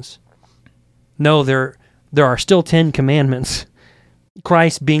Christians. No, there are still 10 commandments.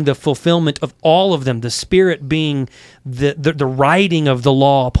 Christ being the fulfillment of all of them, the Spirit being the writing of the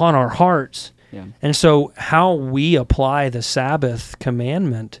law upon our hearts. Yeah. And so how we apply the Sabbath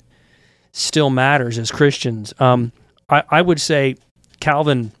commandment still matters as Christians. I would say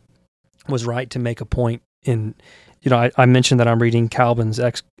Calvin was right to make a point in, I mentioned that I'm reading Calvin's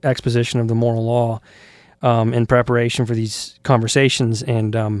exposition of the moral law in preparation for these conversations,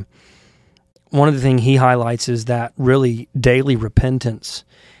 and one of the things he highlights is that really daily repentance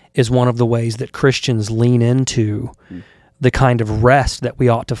is one of the ways that Christians lean into the kind of rest that we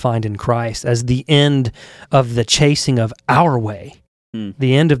ought to find in Christ as the end of the chasing of our way,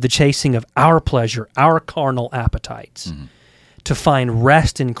 the end of the chasing of our pleasure, our carnal appetites. To find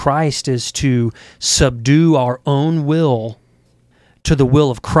rest in Christ is to subdue our own will to the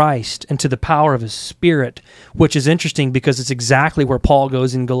will of Christ and to the power of His Spirit, which is interesting because it's exactly where Paul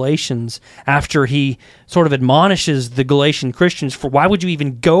goes in Galatians after he sort of admonishes the Galatian Christians for why would you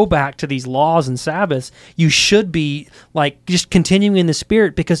even go back to these laws and Sabbaths? You should be like just continuing in the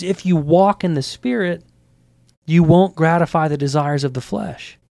Spirit, because if you walk in the Spirit, you won't gratify the desires of the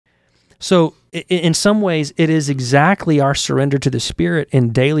flesh. So in some ways, it is exactly our surrender to the Spirit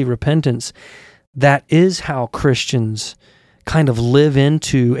in daily repentance that is how Christians kind of live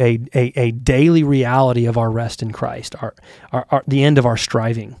into a daily reality of our rest in Christ, our the end of our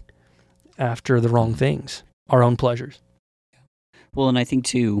striving after the wrong things, our own pleasures. Well, and I think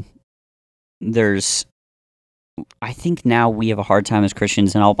too, I think now we have a hard time as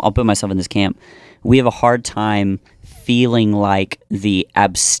Christians, and I'll put myself in this camp. We have a hard time feeling like the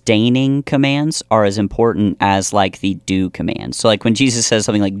abstaining commands are as important as like the do commands. So like when Jesus says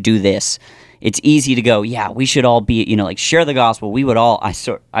something like do this, it's easy to go, yeah, we should all be, like share the gospel. We would all,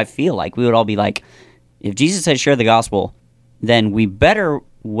 I feel like we would all be like, if Jesus said share the gospel, then we better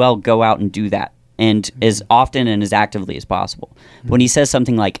well go out and do that, and as often and as actively as possible. When he says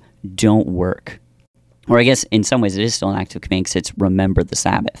something like, don't work, or I guess in some ways it is still an active command because it's remember the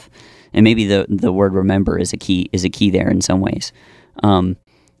Sabbath. And maybe the word remember is a key there in some ways.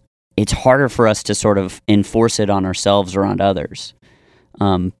 It's harder for us to sort of enforce it on ourselves or on others.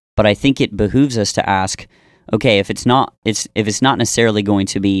 But I think it behooves us to ask, okay, if it's not necessarily going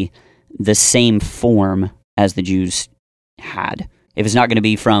to be the same form as the Jews had, if it's not going to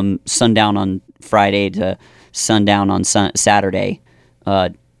be from sundown on Friday to sundown on Saturday,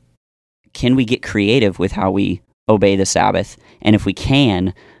 can we get creative with how we obey the Sabbath? And if we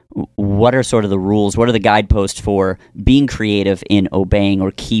can, what are sort of the rules? What are the guideposts for being creative in obeying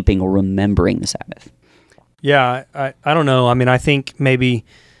or keeping or remembering the Sabbath? Yeah, I don't know. I mean, I think maybe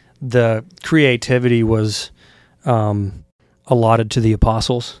the creativity was allotted to the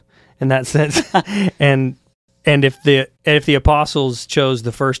apostles in that sense, and if the apostles chose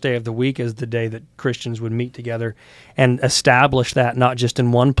the first day of the week as the day that Christians would meet together and establish that not just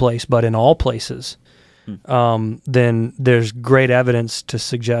in one place but in all places, then there's great evidence to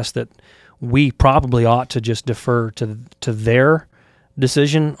suggest that we probably ought to just defer to their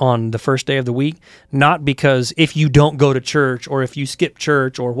decision on the first day of the week, not because if you don't go to church or if you skip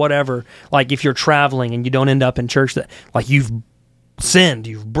church or whatever, like if you're traveling and you don't end up in church, that like you've sinned,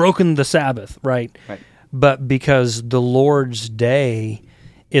 you've broken the Sabbath, right? But because the Lord's day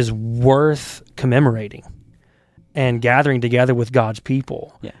is worth commemorating and gathering together with God's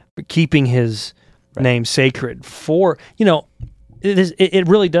people, keeping His name sacred for, it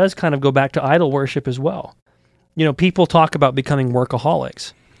really does kind of go back to idol worship as well. People talk about becoming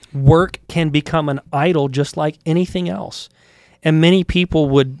workaholics. Work can become an idol just like anything else. And many people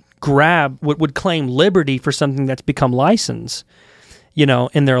would claim liberty for something that's become license,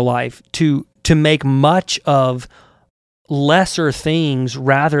 in their life to make much of lesser things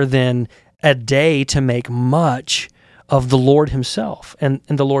rather than a day to make much of the Lord Himself and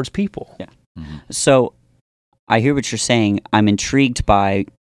the Lord's people. Yeah. Mm-hmm. So I hear what you're saying. I'm intrigued by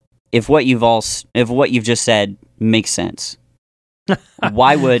if what you've just said makes sense.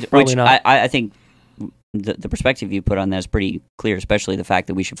 Why would Probably not. I think the perspective you put on that is pretty clear, especially the fact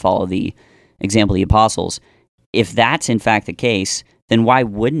that we should follow the example of the apostles. If that's in fact the case, then why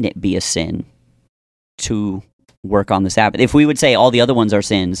wouldn't it be a sin to work on the Sabbath? If we would say all the other ones are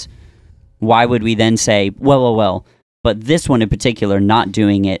sins, why would we then say, well, but this one in particular, not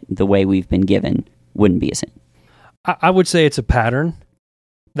doing it the way we've been given, wouldn't be a sin? I would say it's a pattern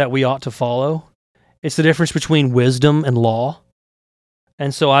that we ought to follow. It's the difference between wisdom and law.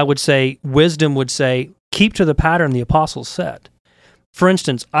 And so I would say wisdom would say, keep to the pattern the apostles set. For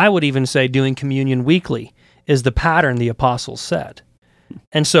instance, I would even say doing communion weekly is the pattern the apostles set.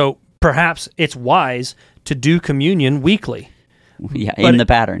 And so perhaps it's wise to do communion weekly. Yeah, in the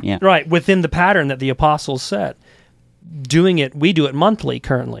pattern, yeah. Right, within the pattern that the apostles set. We do it monthly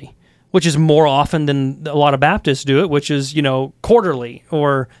currently, which is more often than a lot of Baptists do it, which is, quarterly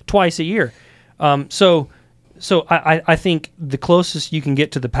or twice a year. So I think the closest you can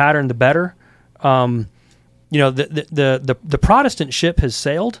get to the pattern, the better. The Protestant ship has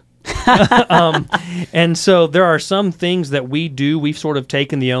sailed. And so there are some things that we've sort of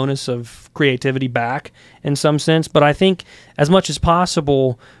taken the onus of creativity back in some sense, but I think as much as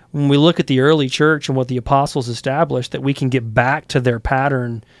possible, when we look at the early church and what the apostles established, that we can get back to their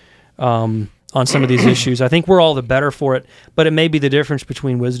pattern on some of these issues. I think we're all the better for it, but it may be the difference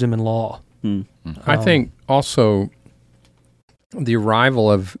between wisdom and law. I think also the arrival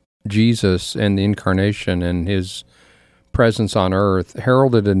of Jesus and the incarnation and His presence on earth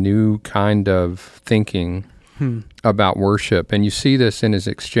heralded a new kind of thinking about worship. And you see this in His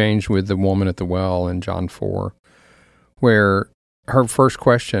exchange with the woman at the well in John 4, where her first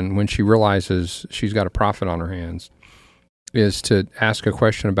question when she realizes she's got a prophet on her hands is to ask a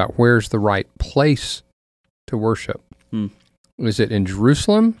question about where's the right place to worship. Is it in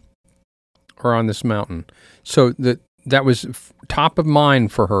Jerusalem or on this mountain? So that was top of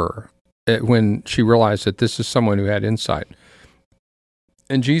mind for her when she realized that this is someone who had insight.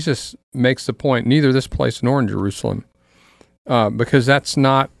 And Jesus makes the point, neither this place nor in Jerusalem, because that's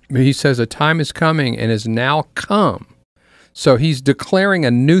not, He says, a time is coming and is now come. So He's declaring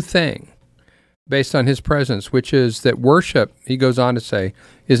a new thing based on His presence, which is that worship, He goes on to say,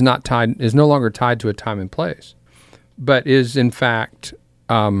 is no longer tied to a time and place, but is in fact,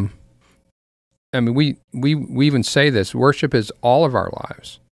 we even say this, worship is all of our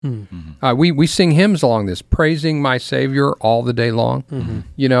lives. Mm-hmm. We sing hymns along this, praising my Savior all the day long.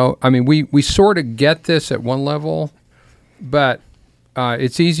 Mm-hmm. We sort of get this at one level, but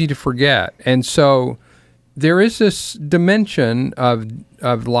it's easy to forget. And so there is this dimension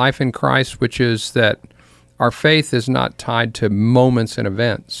of life in Christ, which is that our faith is not tied to moments and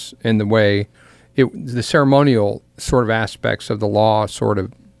events in the way the ceremonial sort of aspects of the law sort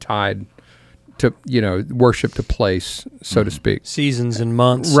of tied to, worship to place, so to speak. Seasons and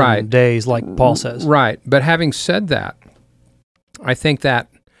months Right. and days, like Paul says. Right. But having said that, I think that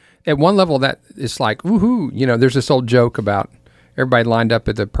at one level that is like, woohoo, there's this old joke about everybody lined up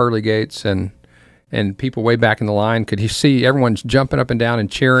at the pearly gates and people way back in the line. Could you see everyone's jumping up and down and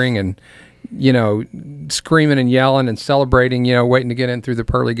cheering and, screaming and yelling and celebrating, waiting to get in through the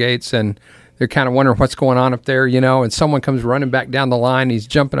pearly gates, and they're kind of wondering what's going on up there, and someone comes running back down the line. He's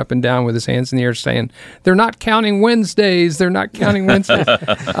jumping up and down with his hands in the air saying, they're not counting Wednesdays. They're not counting Wednesdays.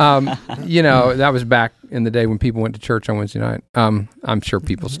 That was back in the day when people went to church on Wednesday night. I'm sure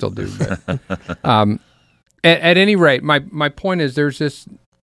people still do. But at any rate, my point is there's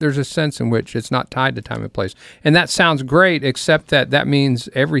a sense in which it's not tied to time and place. And that sounds great, except that means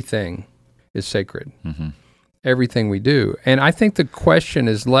everything is sacred. Mm-hmm. Everything we do. And I think the question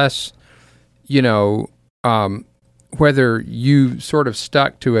is less, whether you sort of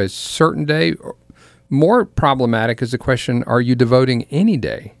stuck to a certain day. More problematic is the question, are you devoting any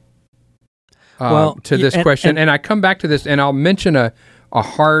day to this question? And I come back to this, and I'll mention a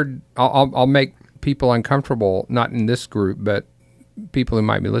hard, I'll make people uncomfortable, not in this group, but people who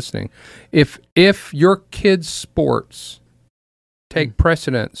might be listening. If your kids' sports take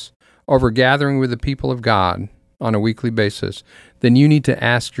precedence over gathering with the people of God on a weekly basis, then you need to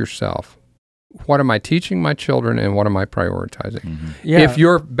ask yourself, what am I teaching my children and what am I prioritizing? Mm-hmm. Yeah. If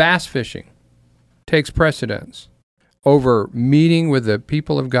your bass fishing takes precedence over meeting with the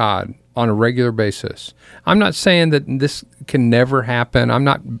people of God on a regular basis, I'm not saying that this can never happen. I'm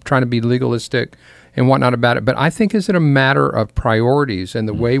not trying to be legalistic and whatnot about it, but I think is it a matter of priorities and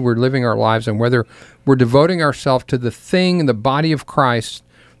the way we're living our lives and whether we're devoting ourselves to the thing in the body of Christ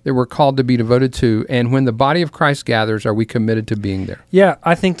that we're called to be devoted to, and when the body of Christ gathers, are we committed to being there? Yeah,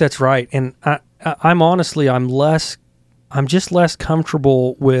 I think that's right, and I'm just less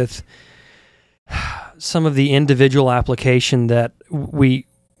comfortable with some of the individual application that we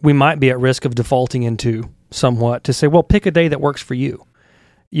might be at risk of defaulting into somewhat, to say, well, pick a day that works for you.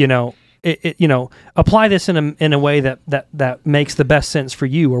 Apply this in a way that makes the best sense for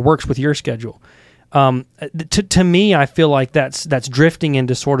you or works with your schedule. To me, I feel like that's drifting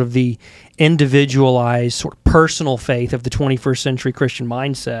into sort of the individualized, sort of personal faith of the 21st century Christian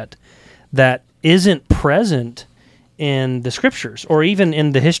mindset that isn't present in the scriptures or even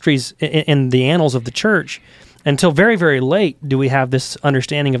in the histories, in the annals of the church. Until very, very late do we have this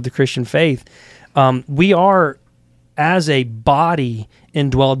understanding of the Christian faith. We are, as a body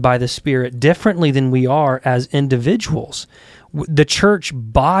indwelled by the Spirit, differently than we are as individuals. The church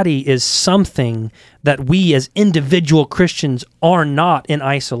body is something that we as individual Christians are not in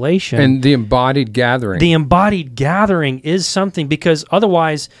isolation. And the embodied gathering. The embodied gathering is something, because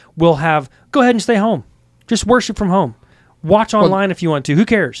otherwise we'll have, go ahead and stay home. Just worship from home. Watch online if you want to. Who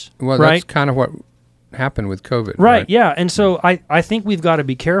cares? Well, right? That's kind of what happened with COVID. Right, yeah. And so I think we've got to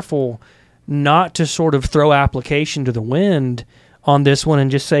be careful not to sort of throw application to the wind on this one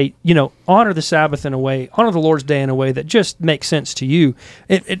and just say, honor the Sabbath in a way, honor the Lord's Day in a way that just makes sense to you.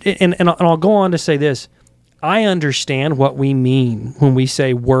 And I'll go on to say this. I understand what we mean when we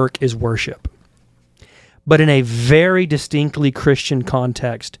say work is worship. But in a very distinctly Christian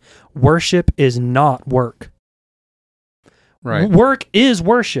context, worship is not work. Right. Work is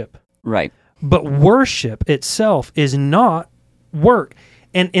worship. Right. But worship itself is not work.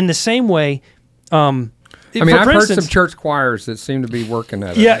 And in the same way, I've heard some church choirs that seem to be working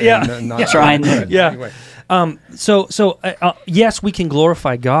at it. Yeah. Trying. Yeah. Anyway. Yes, we can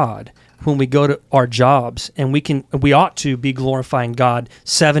glorify God when we go to our jobs, and we ought to be glorifying God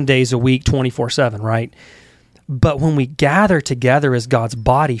 7 days a week, 24/7, right? But when we gather together as God's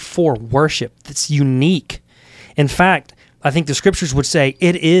body for worship, that's unique. In fact, I think the scriptures would say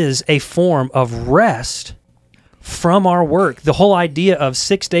it is a form of rest from our work. The whole idea of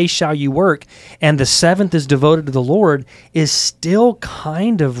 6 days shall you work and the seventh is devoted to the Lord is still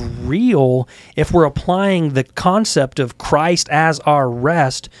kind of real if we're applying the concept of Christ as our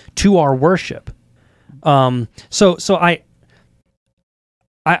rest to our worship. So I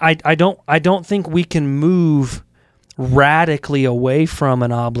don't think we can move radically away from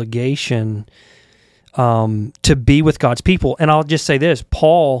an obligation to be with God's people. And I'll just say this,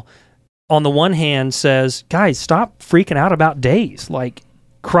 Paul, on the one hand, says, guys, stop freaking out about days. Like,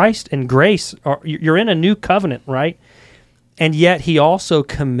 Christ and grace, you're in a new covenant, right? And yet he also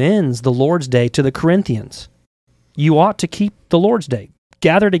commends the Lord's Day to the Corinthians. You ought to keep the Lord's Day.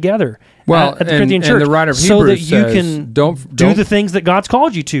 gather together Well, at the and- Corinthian and church the writer of so that Hebrews you says, can don't- do the things that God's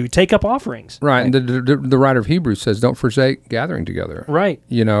called you to, take up offerings. Right, and the writer of Hebrews says, don't forsake gathering together. Right.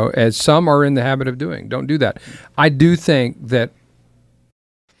 You know, as some are in the habit of doing. Don't do that. I do think that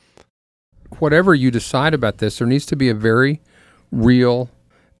whatever you decide about this, there needs to be a very real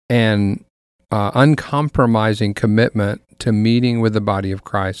and uncompromising commitment to meeting with the body of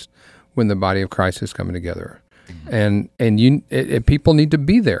Christ when the body of Christ is coming together. And people need to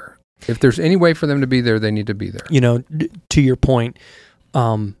be there. If there's any way for them to be there, they need to be there. You know, to your point,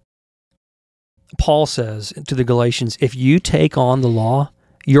 Paul says to the Galatians, if you take on the law,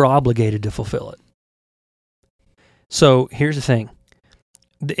 you're obligated to fulfill it. So here's the thing.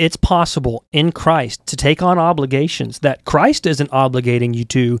 It's possible in Christ to take on obligations that Christ isn't obligating you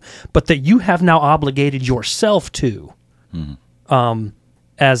to, but that you have now obligated yourself to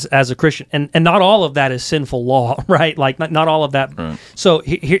as a Christian. And not all of that is sinful law, right? Like not all of that. Right. So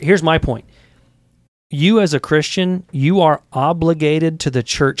here's my point. You as a Christian, you are obligated to the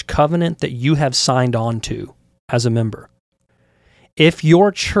church covenant that you have signed on to as a member. If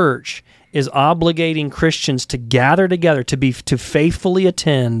your church is obligating Christians to gather together to faithfully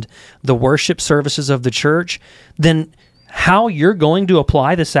attend the worship services of the church, then how you're going to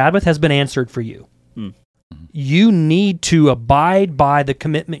apply the Sabbath has been answered for you. You need to abide by the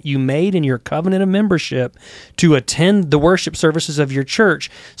commitment you made in your covenant of membership to attend the worship services of your church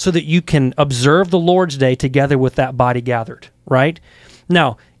so that you can observe the Lord's Day together with that body gathered, right?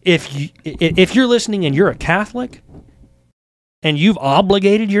 Now, if you're listening and you're a Catholic and you've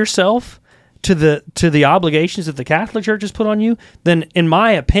obligated yourself to the obligations that the Catholic Church has put on you, then in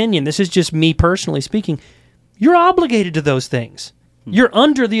my opinion, this is just me personally speaking, you're obligated to those things. You're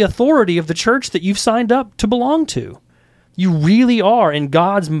under the authority of the church that you've signed up to belong to. You really are, in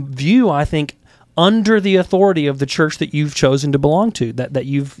God's view, I think, under the authority of the church that you've chosen to belong to, that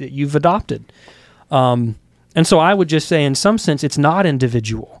you've adopted. And so I would just say, in some sense, it's not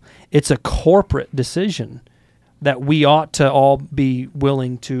individual. It's a corporate decision that we ought to all be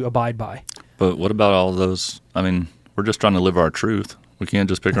willing to abide by. But what about all those? I mean, we're just trying to live our truth. We can't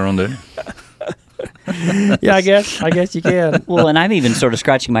just pick our own day. Yeah, I guess you can. Well, and I'm even sort of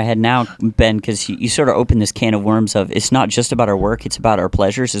scratching my head now, Ben, because you sort of open this can of worms of it's not just about our work, it's about our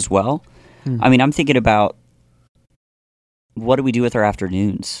pleasures as well. I mean, I'm thinking about what do we do with our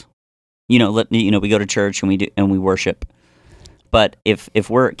afternoons? We go to church and we worship. But if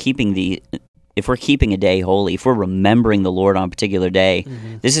we're keeping a day holy, if we're remembering the Lord on a particular day,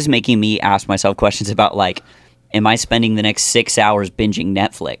 this is making me ask myself questions about, like, am I spending the next 6 hours binging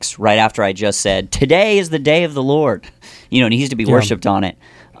Netflix right after I just said, today is the day of the Lord, and He's to be worshipped on it?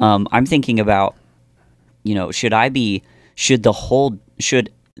 I'm thinking about, should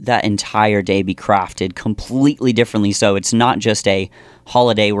that entire day be crafted completely differently so it's not just a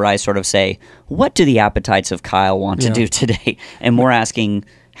holiday where I sort of say, what do the appetites of Kyle want to do today? And more asking,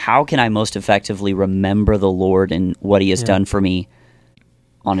 how can I most effectively remember the Lord and what He has done for me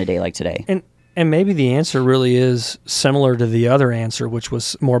on a day like today? And maybe the answer really is similar to the other answer, which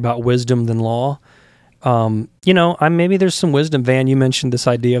was more about wisdom than law. Maybe there's some wisdom. Van, you mentioned this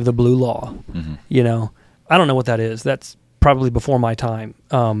idea of the blue law. I don't know what that is. That's probably before my time.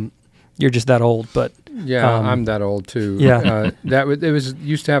 You're just that old, but yeah, I'm that old too. Yeah, it was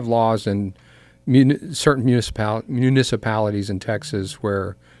used to have laws in certain municipalities in Texas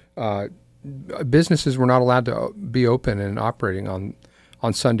where businesses were not allowed to be open and operating on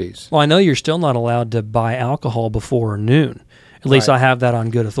Sundays. Well, I know you're still not allowed to buy alcohol before noon. At least I have that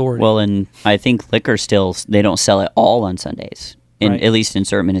on good authority. Well, and I think liquor they don't sell it all on Sundays, at least in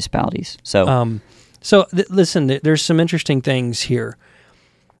certain municipalities. So, listen, there's some interesting things here.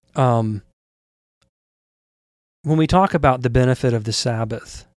 When we talk about the benefit of the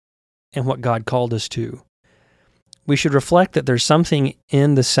Sabbath and what God called us to, we should reflect that there's something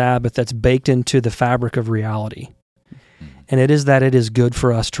in the Sabbath that's baked into the fabric of reality. And it is that it is good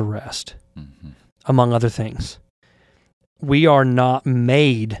for us to rest, among other things. We are not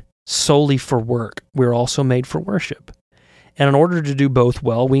made solely for work. We're also made for worship. And in order to do both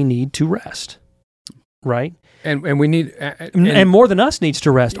well, we need to rest, right? And we need... and more than us needs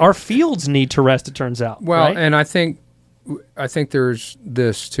to rest. Our fields need to rest, it turns out. Well, right? and I think there's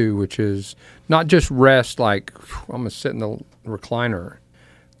this too, which is not just rest like, I'm going to sit in the recliner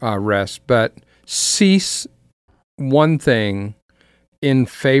rest, but cease one thing in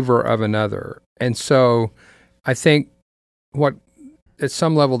favor of another. And so I think what at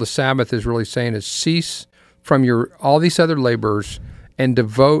some level the Sabbath is really saying is cease from all these other labors and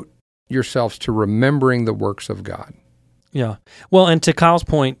devote yourselves to remembering the works of God. Yeah. Well, and to Kyle's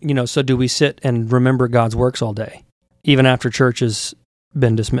point, so do we sit and remember God's works all day, even after church is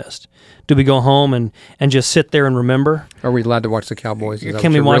been dismissed? Do we go home and just sit there and remember? Are we allowed to watch the Cowboys? Is that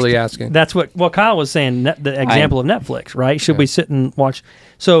Can what we you're watch really asking? That's what Kyle was saying. The example of Netflix, right? Should we sit and watch?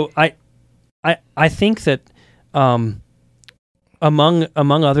 So I think that among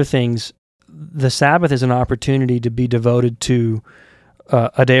other things, the Sabbath is an opportunity to be devoted to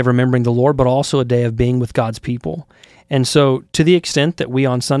a day of remembering the Lord, but also a day of being with God's people. And so, to the extent that we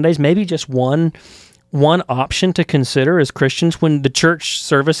on Sundays, maybe just one option to consider as Christians when the church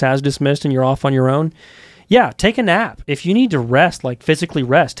service has dismissed and you're off on your own, take a nap. If you need to rest, like physically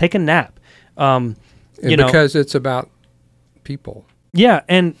rest, take a nap. Because it's about people. Yeah,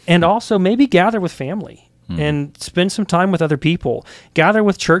 and also maybe gather with family and spend some time with other people. Gather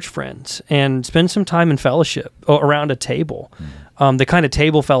with church friends and spend some time in fellowship around a table. The kind of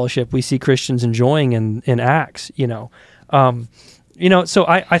table fellowship we see Christians enjoying in Acts, So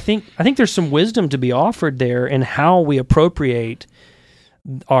I think there's some wisdom to be offered there in how we appropriate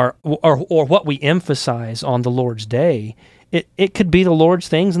or what we emphasize on the Lord's Day. It could be the Lord's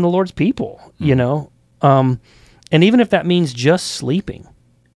things and the Lord's people, and even if that means just sleeping,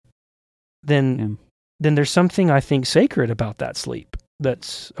 then there's something I think sacred about that sleep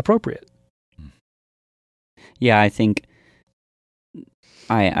that's appropriate. Yeah, I think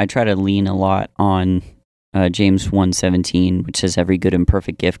I try to lean a lot on James 1:17, which says every good and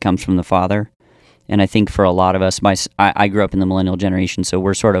perfect gift comes from the Father. And I think for a lot of us, I grew up in the millennial generation, so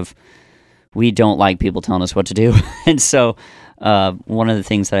we don't like people telling us what to do. And so one of the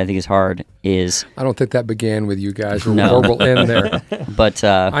things that I think is hard is... I don't think that began with you guys, or will end there. But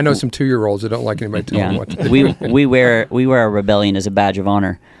I know some 2-year-olds that don't like anybody telling them what to do. we wear a rebellion as a badge of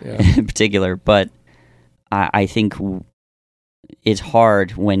honor in particular, but I think it's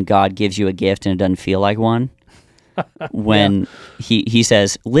hard when God gives you a gift and it doesn't feel like one. When he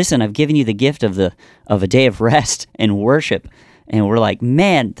says, "Listen, I've given you the gift of a day of rest and worship," and we're like,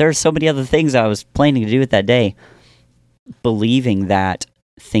 "Man, there's so many other things I was planning to do with that day." Believing that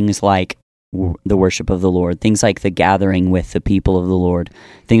things like the worship of the Lord, things like the gathering with the people of the Lord,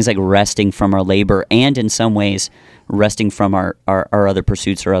 things like resting from our labor, and in some ways resting from our other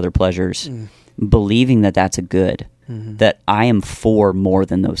pursuits or other pleasures, believing that that's a good. That I am for more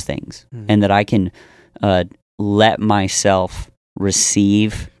than those things, and that I can let myself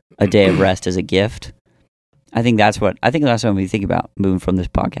receive a day of rest as a gift. I think that's what we think about moving from this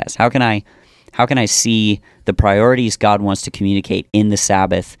podcast. How can I see the priorities God wants to communicate in the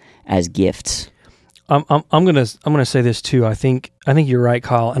Sabbath as gifts? I'm gonna say this too. I think you're right,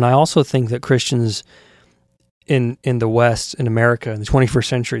 Kyle, and I also think that Christians in the West, in America, in the 21st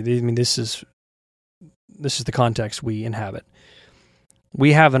century, this is the context we inhabit.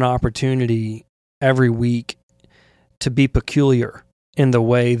 We have an opportunity every week to be peculiar in the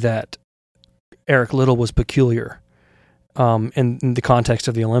way that Eric Liddell was peculiar in the context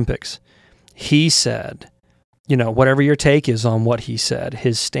of the Olympics. He said, whatever your take is on what he said,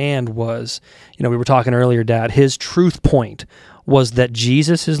 his stand was, we were talking earlier, Dad, his truth point was that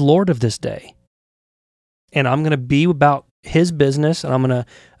Jesus is Lord of this day. And I'm going to be about his business, and I'm going to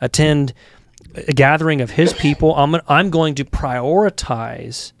attend a gathering of his people. I'm going to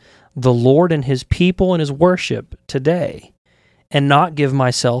prioritize the Lord and his people and his worship today, and not give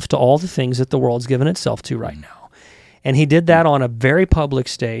myself to all the things that the world's given itself to right now. And he did that on a very public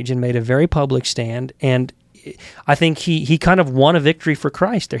stage and made a very public stand, and I think he kind of won a victory for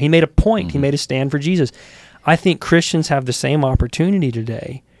Christ there. He made a point. He made a stand for Jesus. I think Christians have the same opportunity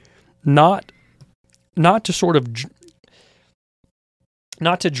today, not to sort of...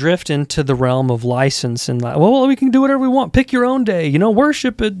 not to drift into the realm of license and we can do whatever we want. Pick your own day,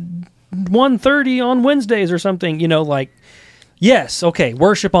 worship at 1:30 on Wednesdays or something, yes, okay,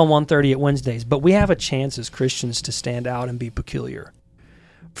 worship on 1:30 at Wednesdays, but we have a chance as Christians to stand out and be peculiar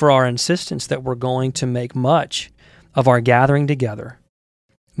for our insistence that we're going to make much of our gathering together,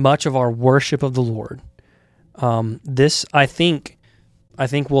 much of our worship of the Lord. This, I think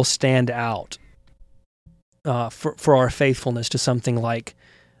will stand out for our faithfulness to something like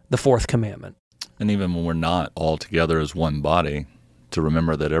the fourth commandment. And even when we're not all together as one body, to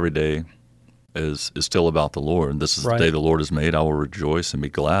remember that every day is still about the Lord. This is the day the Lord has made. I will rejoice and be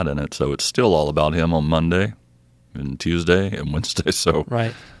glad in it. So it's still all about him on Monday and Tuesday and Wednesday. So,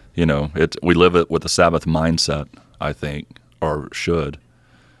 we live it with a Sabbath mindset, I think, or should,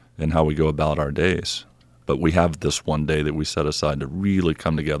 in how we go about our days. But we have this one day that we set aside to really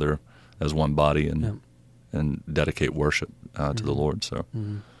come together as one body and dedicate worship to the Lord. So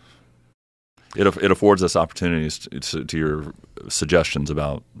it affords us opportunities to your suggestions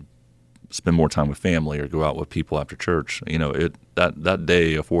about spend more time with family or go out with people after church. That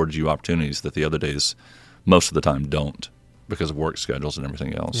day affords you opportunities that the other days most of the time don't, because of work schedules and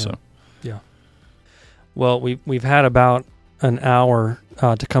everything else. Yeah. So Yeah. Well, we've had about an hour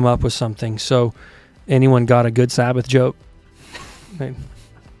to come up with something. So, anyone got a good Sabbath joke?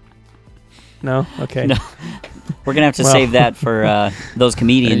 No? Okay. No. We're going to have to save that for those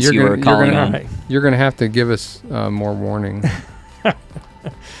comedians you were calling on. Right. You're going to have to give us more warning.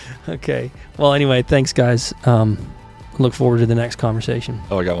 Okay. Well, anyway, thanks, guys. Look forward to the next conversation.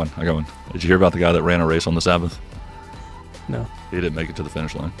 I got one. Did you hear about the guy that ran a race on the Sabbath? No. He didn't make it to the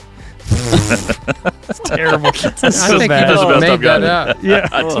finish line. That's terrible. That's I so think bad. you just That's the made best that I've up. Yeah.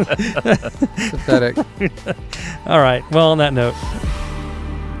 Pathetic. All right. Well, on that note.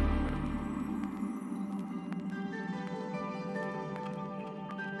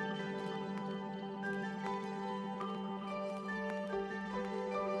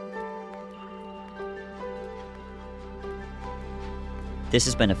 This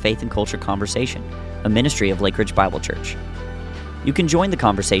has been a Faith and Culture Conversation, a ministry of Lake Ridge Bible Church. You can join the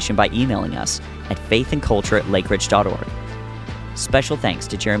conversation by emailing us at faithandculture@lakeridge.org. Special thanks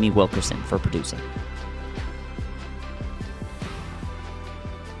to Jeremy Wilkerson for producing.